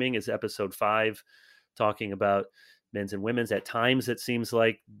framing, is episode 5, talking about men's and women's. At times it seems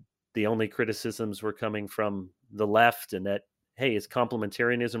like the only criticisms were coming from the left, and that, hey, is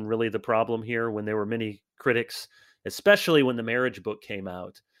complementarianism really the problem here, when there were many critics, especially when the marriage book came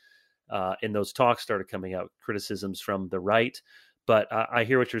out, and those talks started coming out, criticisms from the right. But I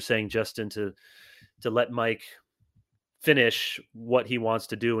hear what you're saying, Justin, to let Mike finish what he wants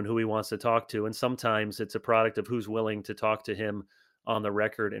to do and who he wants to talk to. And sometimes it's a product of who's willing to talk to him on the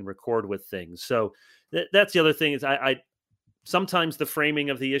record and record with things. So that's the other thing, is I sometimes the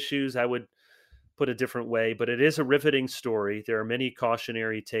framing of the issues I would put a different way, but it is a riveting story. There are many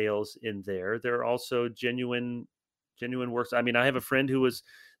cautionary tales in there. There are also genuine works. I mean, I have a friend who was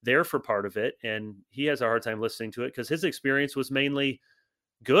there for part of it, and he has a hard time listening to it because his experience was mainly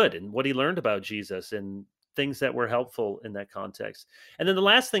good, and what he learned about Jesus and things that were helpful in that context. And then the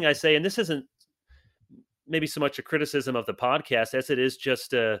last thing I say, and this isn't maybe so much a criticism of the podcast as it is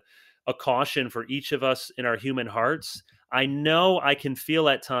just a caution for each of us in our human hearts. I know I can feel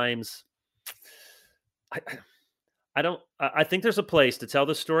at times, I think there's a place to tell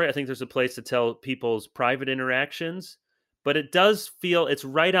the story. I think there's a place to tell people's private interactions, but it does feel it's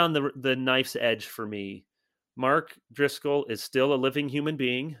right on the knife's edge for me. Mark Driscoll is still a living human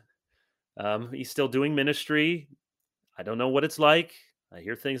being. He's still doing ministry. I don't know what it's like. I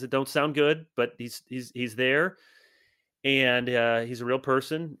hear things that don't sound good, but he's there, and he's a real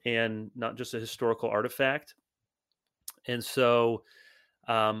person and not just a historical artifact. And so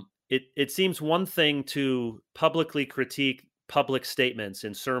it seems one thing to publicly critique public statements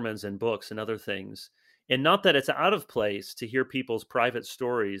in sermons and books and other things, and not that it's out of place to hear people's private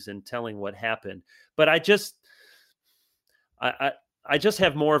stories and telling what happened. But I just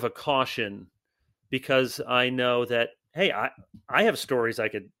have more of a caution, because I know that, hey, I have stories I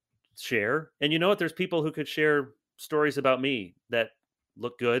could share. And you know what? There's people who could share stories about me that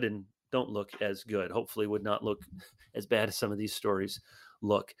look good and don't look as good. Hopefully would not look as bad as some of these stories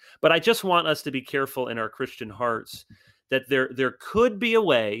look. But I just want us to be careful in our Christian hearts that there could be a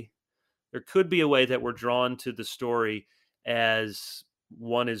way there could be a way that we're drawn to the story as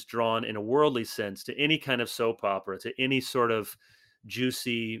one is drawn in a worldly sense to any kind of soap opera, to any sort of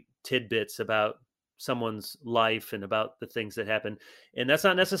juicy tidbits about someone's life and about the things that happen. And that's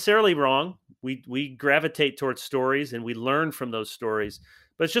not necessarily wrong. We gravitate towards stories and we learn from those stories,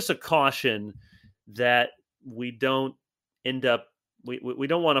 but it's just a caution that we don't end up, we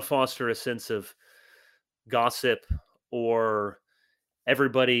don't want to foster a sense of gossip or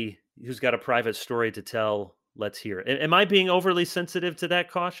everybody who's got a private story to tell, let's hear it. Am I being overly sensitive to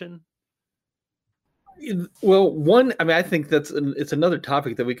that caution? Well, one, I mean, I think it's another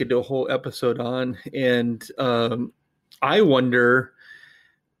topic that we could do a whole episode on. And I wonder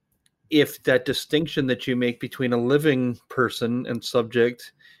if that distinction that you make between a living person and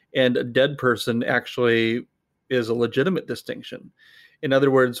subject and a dead person actually is a legitimate distinction. In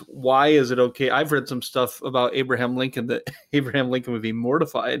other words, why is it okay? I've read some stuff about Abraham Lincoln that Abraham Lincoln would be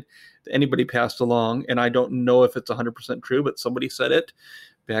mortified that anybody passed along. And I don't know if it's 100% true, but somebody said it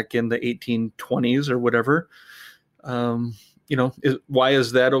back in the 1820s or whatever. Why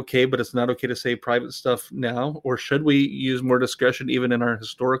is that okay, but it's not okay to say private stuff now? Or should we use more discretion even in our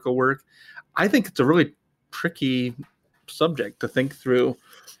historical work? I think it's a really tricky subject to think through.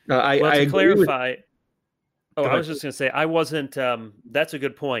 To clarify, I was just going to say, I wasn't, that's a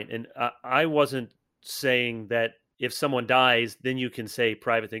good point. And I wasn't saying that if someone dies, then you can say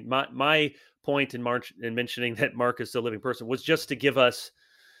private thing. My point in mentioning that Mark is still a living person was just to give us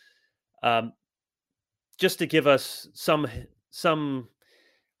some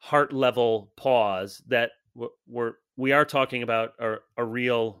heart level pause that we are talking about a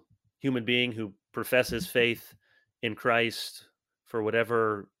real human being who professes faith in Christ for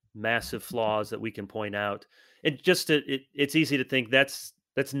whatever massive flaws that we can point out. It's easy to think that's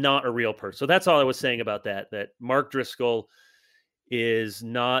not a real person. So that's all I was saying about that Mark Driscoll is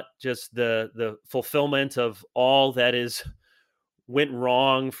not just the fulfillment of all that went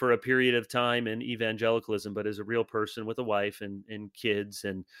wrong for a period of time in evangelicalism, but is a real person with a wife and kids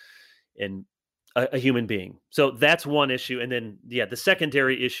and a human being. So that's one issue. And then, the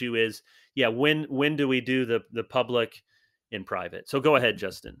secondary issue is, when do we do the public in private? So go ahead,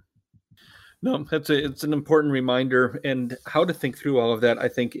 Justin. No, it's an important reminder, and how to think through all of that, I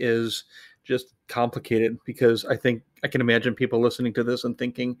think, is just complicated, because I think I can imagine people listening to this and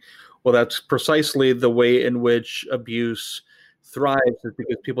thinking, well, that's precisely the way in which abuse thrives, is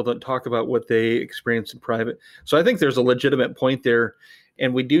because people don't talk about what they experience in private. So I think there's a legitimate point there,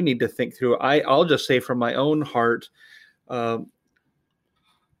 and we do need to think through. I'll just say from my own heart, I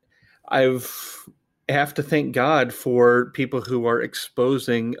have to thank God for people who are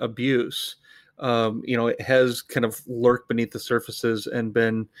exposing abuse. It has kind of lurked beneath the surfaces and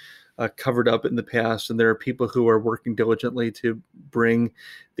been covered up in the past. And there are people who are working diligently to bring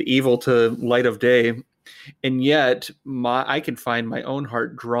the evil to light of day. And yet I can find my own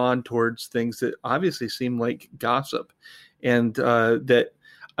heart drawn towards things that obviously seem like gossip, and that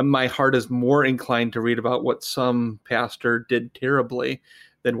my heart is more inclined to read about what some pastor did terribly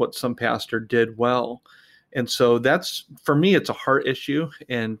than what some pastor did well. And so that's, for me, it's a heart issue,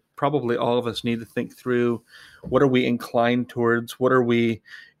 and probably all of us need to think through, what are we inclined towards? What are we,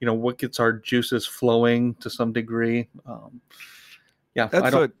 what gets our juices flowing to some degree? I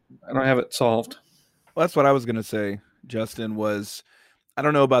don't have it solved. Well, that's what I was going to say, Justin, was I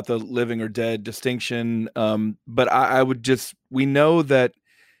don't know about the living or dead distinction, but I would we know that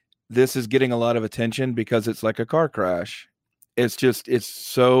this is getting a lot of attention because it's like a car crash. It's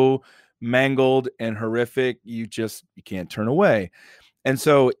so mangled and horrific. You can't turn away. And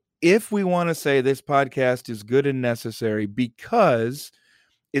so if we want to say this podcast is good and necessary because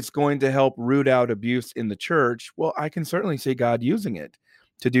it's going to help root out abuse in the church, well, I can certainly see God using it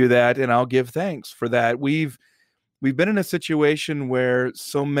to do that, and I'll give thanks for that. We've been in a situation where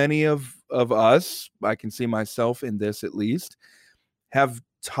so many of us, I can see myself in this at least, have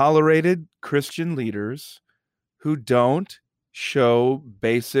tolerated Christian leaders who don't show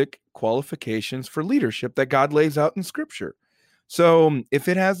basic qualifications for leadership that God lays out in Scripture. So if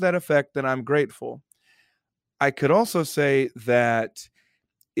it has that effect, then I'm grateful. I could also say that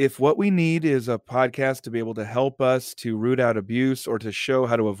if what we need is a podcast to be able to help us to root out abuse or to show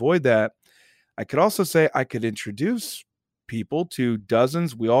how to avoid that, I could also say I could introduce people to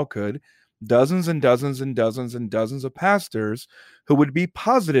dozens and dozens and dozens and dozens of pastors who would be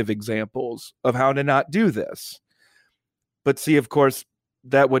positive examples of how to not do this. But see, of course,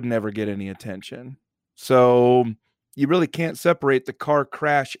 that would never get any attention. So you really can't separate the car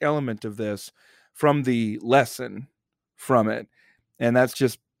crash element of this from the lesson from it. And that's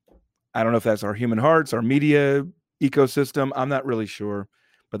I don't know if that's our human hearts, our media ecosystem. I'm not really sure.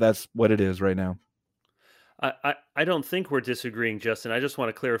 but that's what it is right now. I don't think we're disagreeing, Justin. I just want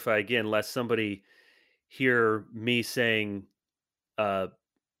to clarify again, lest somebody hear me saying,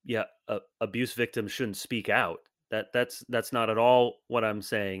 yeah, abuse victims shouldn't speak out. That's not at all what I'm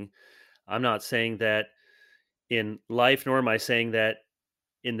saying. I'm not saying that in life, nor am I saying that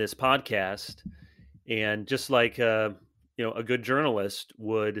in this podcast. And just like a good journalist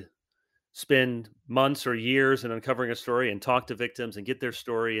would spend months or years in uncovering a story and talk to victims and get their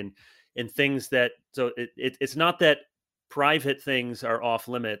story and things that it's not that private things are off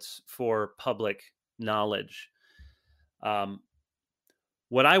limits for public knowledge.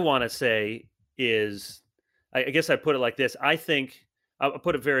 What I want to say is, I guess I put it like this. I think I'll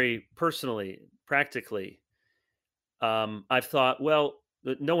put it very personally, practically. I've thought, well,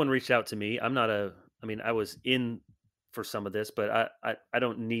 no one reached out to me. I was in for some of this, but I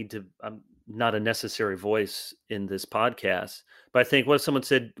don't need to. I'm not a necessary voice in this podcast. But I think, what if someone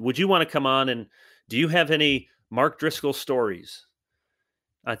said, would you want to come on, and do you have any Mark Driscoll stories?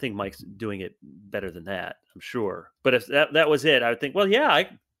 I think Mike's doing it better than that, I'm sure. But if that was it, I would think, well, yeah,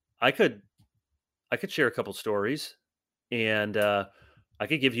 I could share a couple stories, and I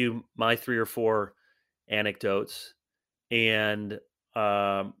could give you my 3 or 4 anecdotes. And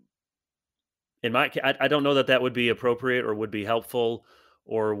I don't know that would be appropriate or would be helpful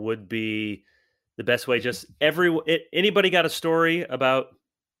or would be the best way. Just anybody got a story about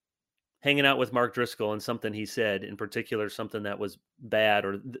hanging out with Mark Driscoll and something he said in particular, something that was bad,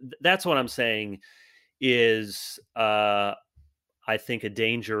 or that's what I'm saying is, I think, a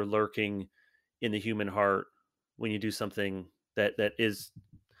danger lurking in the human heart when you do something that is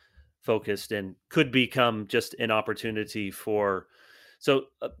focused and could become just an opportunity for. So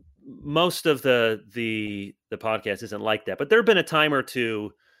most of the podcast isn't like that, but there have been a time or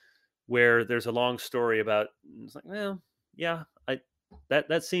two where there's a long story about, it's like, well, yeah,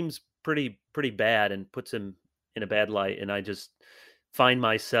 that seems pretty bad and puts him in a bad light, and I just find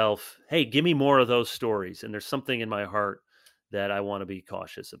myself, hey, give me more of those stories, and there's something in my heart that I want to be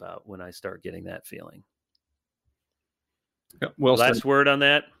cautious about when I start getting that feeling. Yeah, well, last word on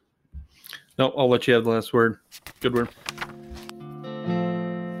that? No, I'll let you have the last word. Good word.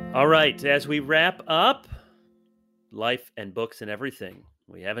 All right, as we wrap up life and books and everything,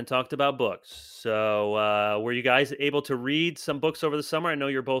 we haven't talked about books. So were you guys able to read some books over the summer? I know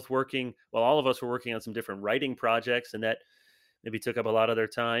you're both working. Well, all of us were working on some different writing projects, and that maybe took up a lot of their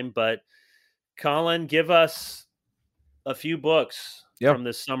time. But Colin, give us a few books from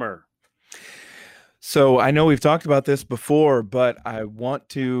this summer. So I know we've talked about this before, but I want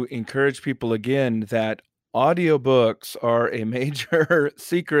to encourage people again that audiobooks are a major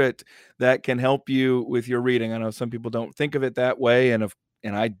secret that can help you with your reading. I know some people don't think of it that way, and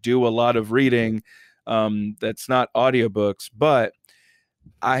I do a lot of reading that's not audiobooks, but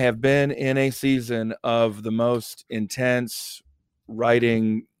I have been in a season of the most intense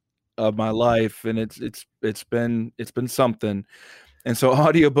writing of my life, and it's been something. And so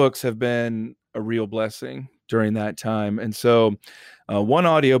audiobooks have been a real blessing during that time. And so one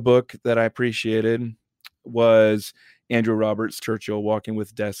audiobook that I appreciated was Andrew Roberts' Churchill, Walking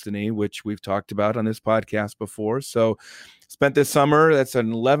with Destiny, which we've talked about on this podcast before. So spent this summer, that's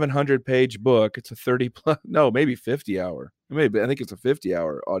an 1,100 page book. It's a maybe 50 hour. I think it's a 50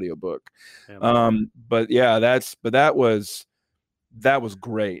 hour audiobook. Yeah, but yeah, that was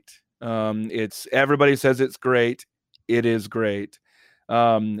great. It's, everybody says it's great. It is great.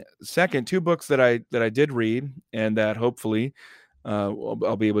 Second, 2 books that I did read and that hopefully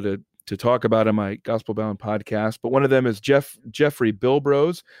I'll be able to talk about in my Gospel Bound podcast. But one of them is Jeffrey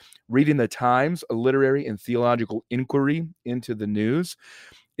Bilbrow's Reading the Times, a literary and theological inquiry into the news.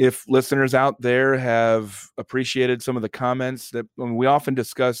 If listeners out there have appreciated some of the comments that when we often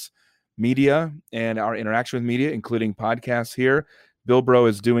discuss media and our interaction with media, including podcasts here, Bilbrow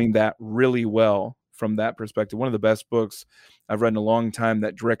is doing that really well from that perspective. One of the best books I've read in a long time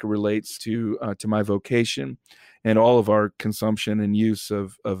that directly relates to my vocation and all of our consumption and use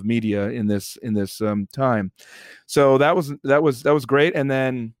of media in this time. So that was great. And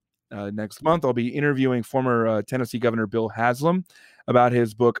then next month I'll be interviewing former Tennessee Governor Bill Haslam about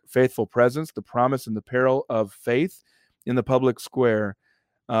his book Faithful Presence: The Promise and the Peril of Faith in the Public Square.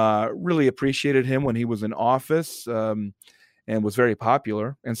 Really appreciated him when he was in office. And was very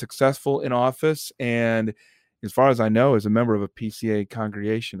popular and successful in office. And as far as I know, is a member of a PCA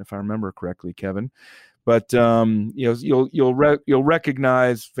congregation, if I remember correctly, Kevin. But you'll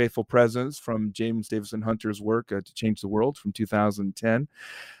recognize Faithful Presence from James Davison Hunter's work To Change the World from 2010.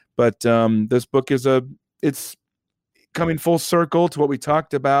 But this book it's coming full circle to what we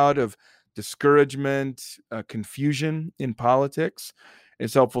talked about of discouragement, confusion in politics.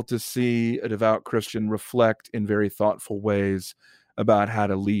 it's helpful to see a devout Christian reflect in very thoughtful ways about how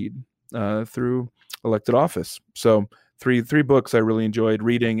to lead through elected office. So three books I really enjoyed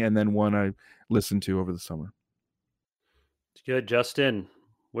reading, and then one I listened to over the summer. Good. Justin,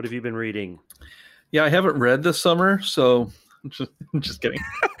 what have you been reading? Yeah, I haven't read this summer, so just kidding.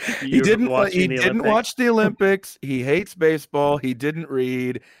 He didn't watch the Olympics. He hates baseball. He didn't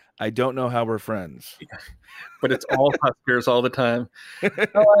read. I don't know how we're friends. But it's all Huskers all the time.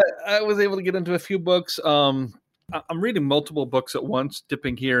 I was able to get into a few books. I'm reading multiple books at once,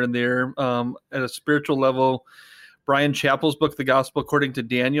 dipping here and there. At a spiritual level, Brian Chappell's book, The Gospel According to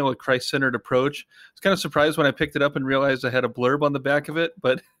Daniel, A Christ-Centered Approach. I was kind of surprised when I picked it up and realized I had a blurb on the back of it,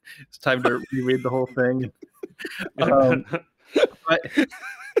 but it's time to reread the whole thing.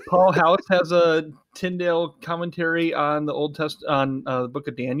 Paul House has a Tyndale commentary on the Old Testament, on the book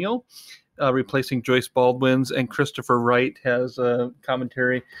of Daniel, replacing Joyce Baldwin's, and Christopher Wright has a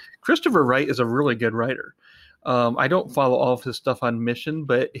commentary. Christopher Wright is a really good writer. I don't follow all of his stuff on Mission,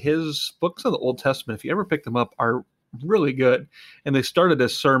 but his books on the Old Testament, if you ever pick them up, are really good. And they started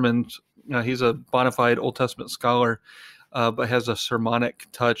as sermons. He's a bona fide Old Testament scholar, but has a sermonic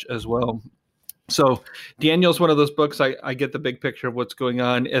touch as well. So Daniel's one of those books I get the big picture of what's going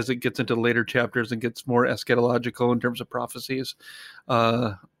on as it gets into later chapters and gets more eschatological in terms of prophecies.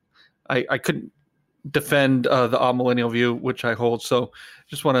 I couldn't defend the amillennial view, which I hold. So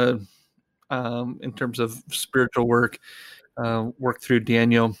just want to, in terms of spiritual work through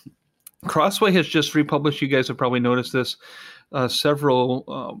Daniel. Crossway has just republished, you guys have probably noticed this,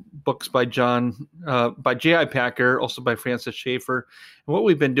 several books by J.I. Packer, also by Francis Schaeffer. And what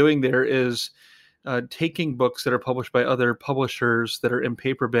we've been doing there is taking books that are published by other publishers that are in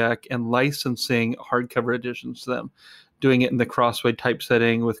paperback and licensing hardcover editions to them, doing it in the Crossway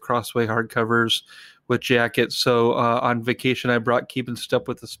typesetting with Crossway hardcovers with jackets. So on vacation, I brought Keep in Step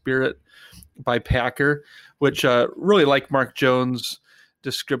with the Spirit by Packer, which really like Mark Jones'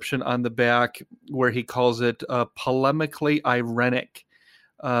 description on the back where he calls it polemically ironic.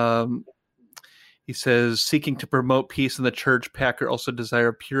 He says, seeking to promote peace in the church, Packer also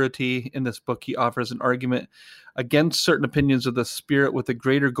desired purity. In this book, he offers an argument against certain opinions of the Spirit with a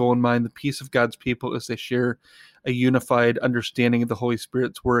greater goal in mind, the peace of God's people as they share a unified understanding of the Holy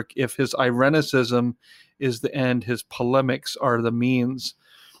Spirit's work. If his ironicism is the end, his polemics are the means.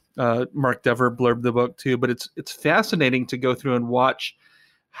 Mark Dever blurbed the book too, but it's fascinating to go through and watch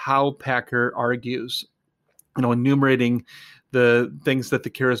how Packer argues, enumerating the things that the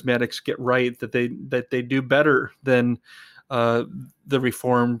charismatics get right, that they do better than the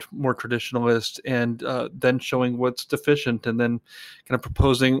Reformed, more traditionalist, and then showing what's deficient, and then kind of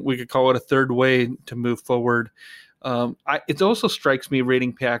proposing, we could call it a third way to move forward. It also strikes me,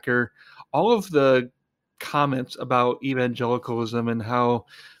 reading Packer, all of the comments about evangelicalism and how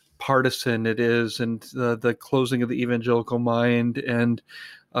partisan it is, and the closing of the evangelical mind, and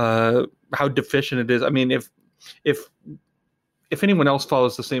how deficient it is. I mean, if anyone else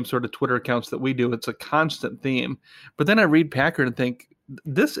follows the same sort of Twitter accounts that we do, it's a constant theme. But then I read Packer and think,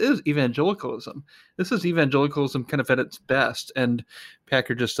 this is evangelicalism. This is evangelicalism kind of at its best. And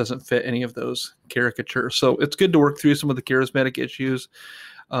Packer just doesn't fit any of those caricatures. So it's good to work through some of the charismatic issues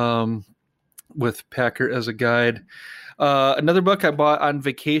with Packer as a guide. Another book I bought on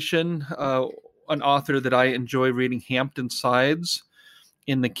vacation, an author that I enjoy reading, Hampton Sides,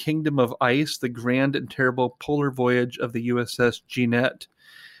 In the Kingdom of Ice, The Grand and Terrible Polar Voyage of the USS Jeanette.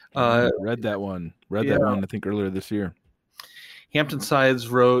 Read that one, I think, earlier this year. Hampton Sides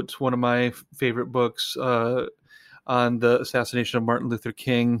wrote one of my favorite books on the assassination of Martin Luther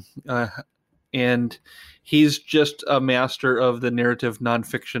King. And he's just a master of the narrative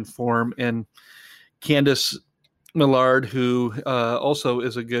nonfiction form. And Candace Millard, who also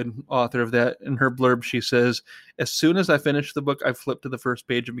is a good author of that, in her blurb, she says, as soon as I finished the book, I flipped to the first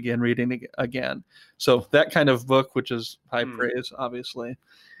page and began reading it again. So that kind of book, which is high praise, obviously.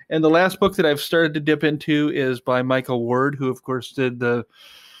 And the last book that I've started to dip into is by Michael Ward, who, of course, did the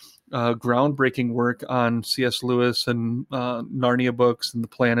groundbreaking work on C.S. Lewis and Narnia books and the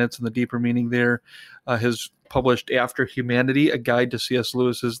planets and the deeper meaning there. Has published After Humanity, a guide to C.S.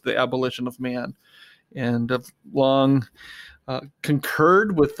 Lewis's The Abolition of Man. And I've long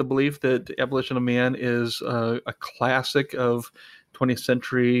concurred with the belief that The Abolition of Man is a classic of 20th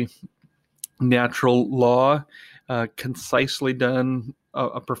century natural law, concisely done,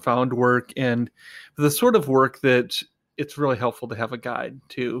 a profound work, and the sort of work that it's really helpful to have a guide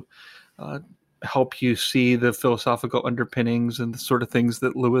to help you see the philosophical underpinnings and the sort of things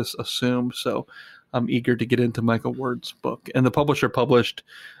that Lewis assumed. So I'm eager to get into Michael Ward's book. And the publisher published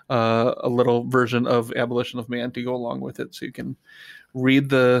a little version of Abolition of Man to go along with it, so you can read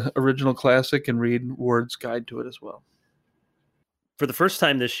the original classic and read Ward's guide to it as well. For the first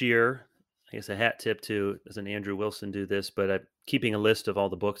time this year, I guess a hat tip to, doesn't Andrew Wilson do this, but I'm keeping a list of all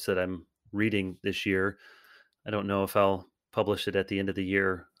the books that I'm reading this year. I don't know if I'll publish it at the end of the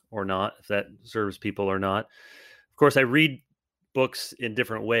year or not, if that serves people or not. Of course, I read books in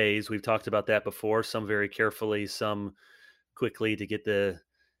different ways. We've talked about that before, some very carefully, some quickly to get the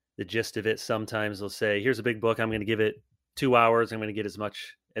gist of it. Sometimes they'll say, here's a big book, I'm going to give it 2 hours, I'm going to get as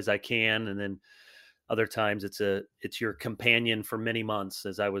much as I can. And then other times it's your companion for many months,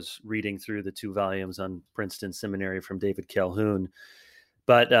 as I was reading through the 2 volumes on Princeton Seminary from David Calhoun.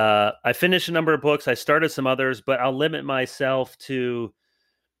 But I finished a number of books. I started some others, but I'll limit myself to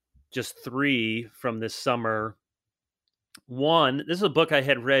just 3 from this summer. One, this is a book I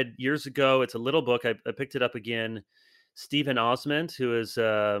had read years ago. It's a little book. I picked it up again. Stephen Osmond, who is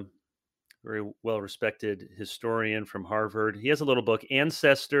a very well-respected historian from Harvard. He has a little book,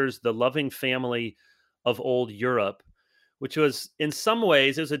 Ancestors, The Loving Family of Old Europe, which was in some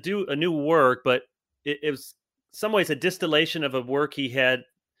ways, it was a new work, but it was in some ways a distillation of a work he had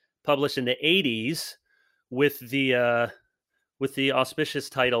published in the 80s with the auspicious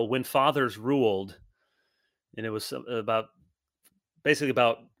title When Fathers Ruled. And it was basically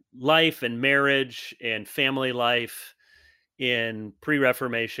about life and marriage and family life in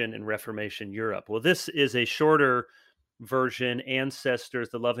pre-Reformation and Reformation Europe. Well, this is a shorter version, Ancestors,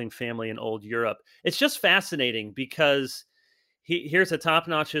 The Loving Family in Old Europe. It's just fascinating because here's a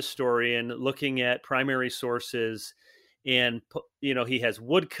top-notch historian looking at primary sources, and he has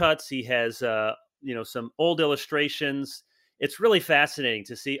woodcuts, he has some old illustrations. It's really fascinating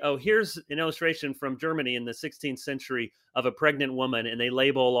to see, here's an illustration from Germany in the 16th century of a pregnant woman, and they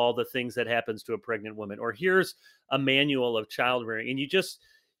label all the things that happens to a pregnant woman. Or here's a manual of child rearing. And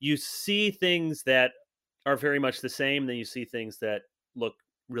you see things that are very much the same, then you see things that look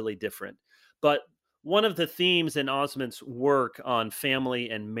really different. But one of the themes in Osmond's work on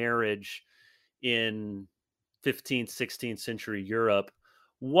family and marriage in 15th, 16th century Europe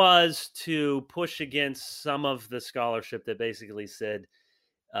was to push against some of the scholarship that basically said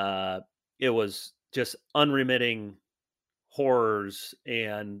it was just unremitting horrors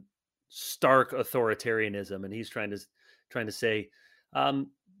and stark authoritarianism. And he's trying to say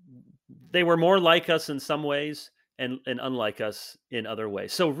they were more like us in some ways and unlike us in other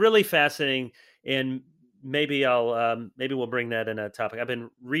ways. So really fascinating. And maybe we'll bring that in a topic. I've been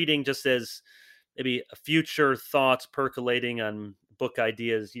reading just as maybe future thoughts percolating on book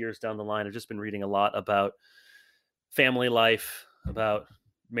ideas years down the line. I've just been reading a lot about family life, about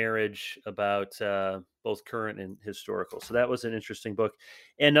marriage, about both current and historical. So that was an interesting book.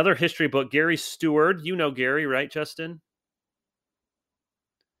 Another history book, Gary Stewart. You know Gary, right, Justin?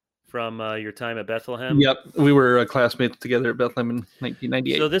 From your time at Bethlehem? Yep. We were classmates together at Bethlehem in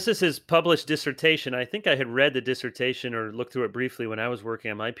 1998. So this is his published dissertation. I think I had read the dissertation or looked through it briefly when I was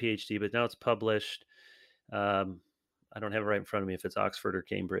working on my PhD, but now it's published. I don't have it right in front of me if it's Oxford or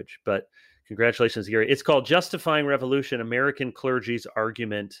Cambridge, but congratulations, Gary. It's called Justifying Revolution, American Clergy's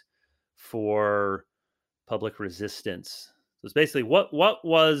Argument for Public Resistance. So it's basically what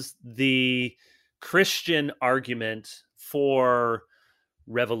was the Christian argument for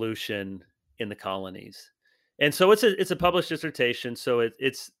revolution in the colonies. And so it's a published dissertation, so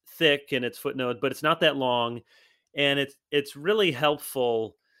it's thick and it's footnoted, but it's not that long, and it's really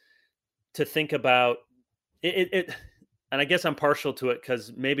helpful to think about it. And I guess I'm partial to it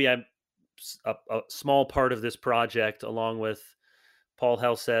because maybe I'm a small part of this project, along with Paul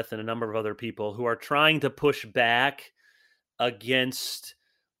Helseth and a number of other people who are trying to push back against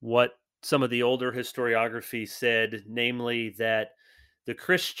what some of the older historiography said, namely that the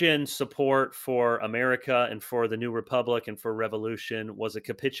Christian support for America and for the new republic and for revolution was a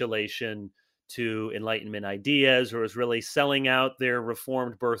capitulation to Enlightenment ideas, or was really selling out their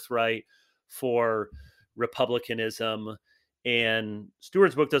reformed birthright for republicanism. And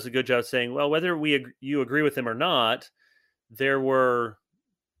Stewart's book does a good job saying, well, whether you agree with him or not, there were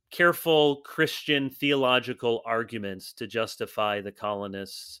careful Christian theological arguments to justify the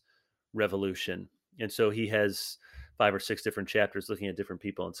colonists' revolution. And so he has 5 or 6 different chapters looking at different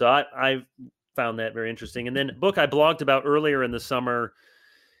people. And so I found that very interesting. And then a book I blogged about earlier in the summer,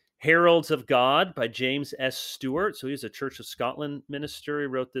 Heralds of God by James S. Stewart. So he's a Church of Scotland minister. He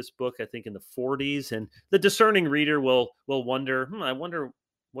wrote this book, I think, in the 40s. And the discerning reader will wonder, I wonder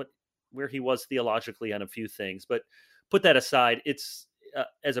where he was theologically on a few things. But put that aside, it's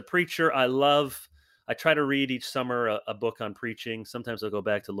as a preacher, I try to read each summer a book on preaching. Sometimes I'll go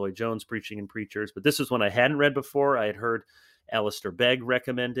back to Lloyd Jones' Preaching and Preachers, but this is one I hadn't read before. I had heard Alistair Begg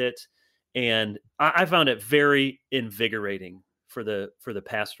recommend it, and I found it very invigorating for the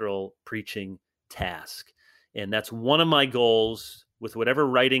pastoral preaching task. And that's one of my goals with whatever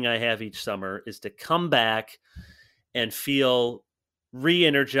writing I have each summer, is to come back and feel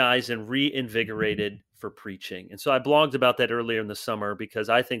re-energized and reinvigorated for preaching. And so I blogged about that earlier in the summer, because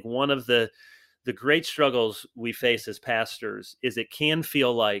I think one of the great struggles we face as pastors is it can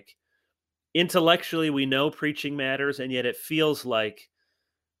feel like intellectually we know preaching matters, and yet it feels like,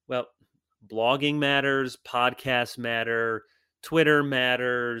 well, blogging matters, podcasts matter, Twitter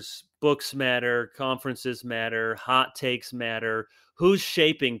matters, books matter, conferences matter, hot takes matter. Who's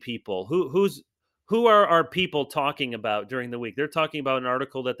shaping people? Who are our people talking about during the week? They're talking about an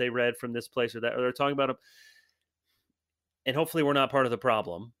article that they read from this place or that, or they're talking about and hopefully we're not part of the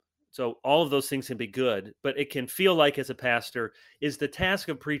problem. So all of those things can be good, but it can feel like, as a pastor, is the task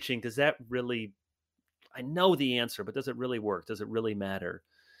of preaching, does that really, I know the answer, but does it really work? Does it really matter?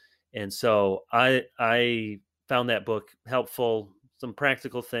 And so I found that book helpful, some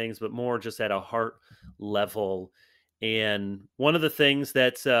practical things, but more just at a heart level. And one of the things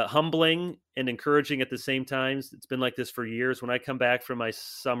that's humbling and encouraging at the same time, it's been like this for years. When I come back from my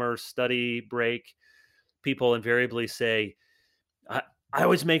summer study break, people invariably say, I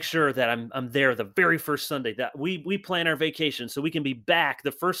always make sure that I'm there the very first Sunday, that we plan our vacation so we can be back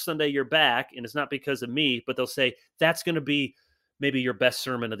the first Sunday you're back. And it's not because of me, but they'll say that's going to be maybe your best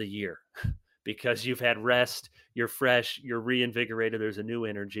sermon of the year because you've had rest, you're fresh, you're reinvigorated, there's a new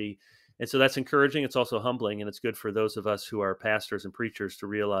energy. And so that's encouraging. It's also humbling, and it's good for those of us who are pastors and preachers to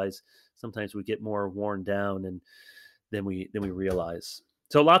realize sometimes we get more worn down than we realize.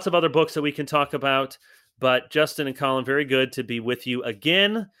 So lots of other books that we can talk about, but Justin and Colin, very good to be with you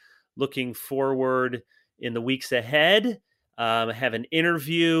again. Looking forward in the weeks ahead. I have an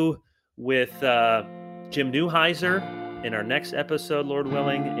interview with Jim Neuheiser in our next episode, Lord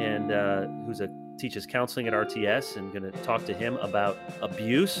willing, and who's teaches counseling at RTS, and going to talk to him about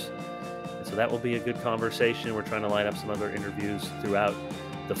abuse. And so that will be a good conversation. We're trying to line up some other interviews throughout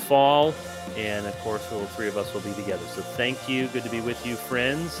the fall. And of course, the three of us will be together. So thank you. Good to be with you,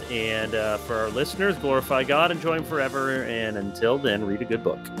 friends. And for our listeners, glorify God, enjoy Him forever. And until then, read a good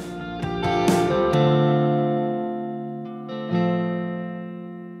book.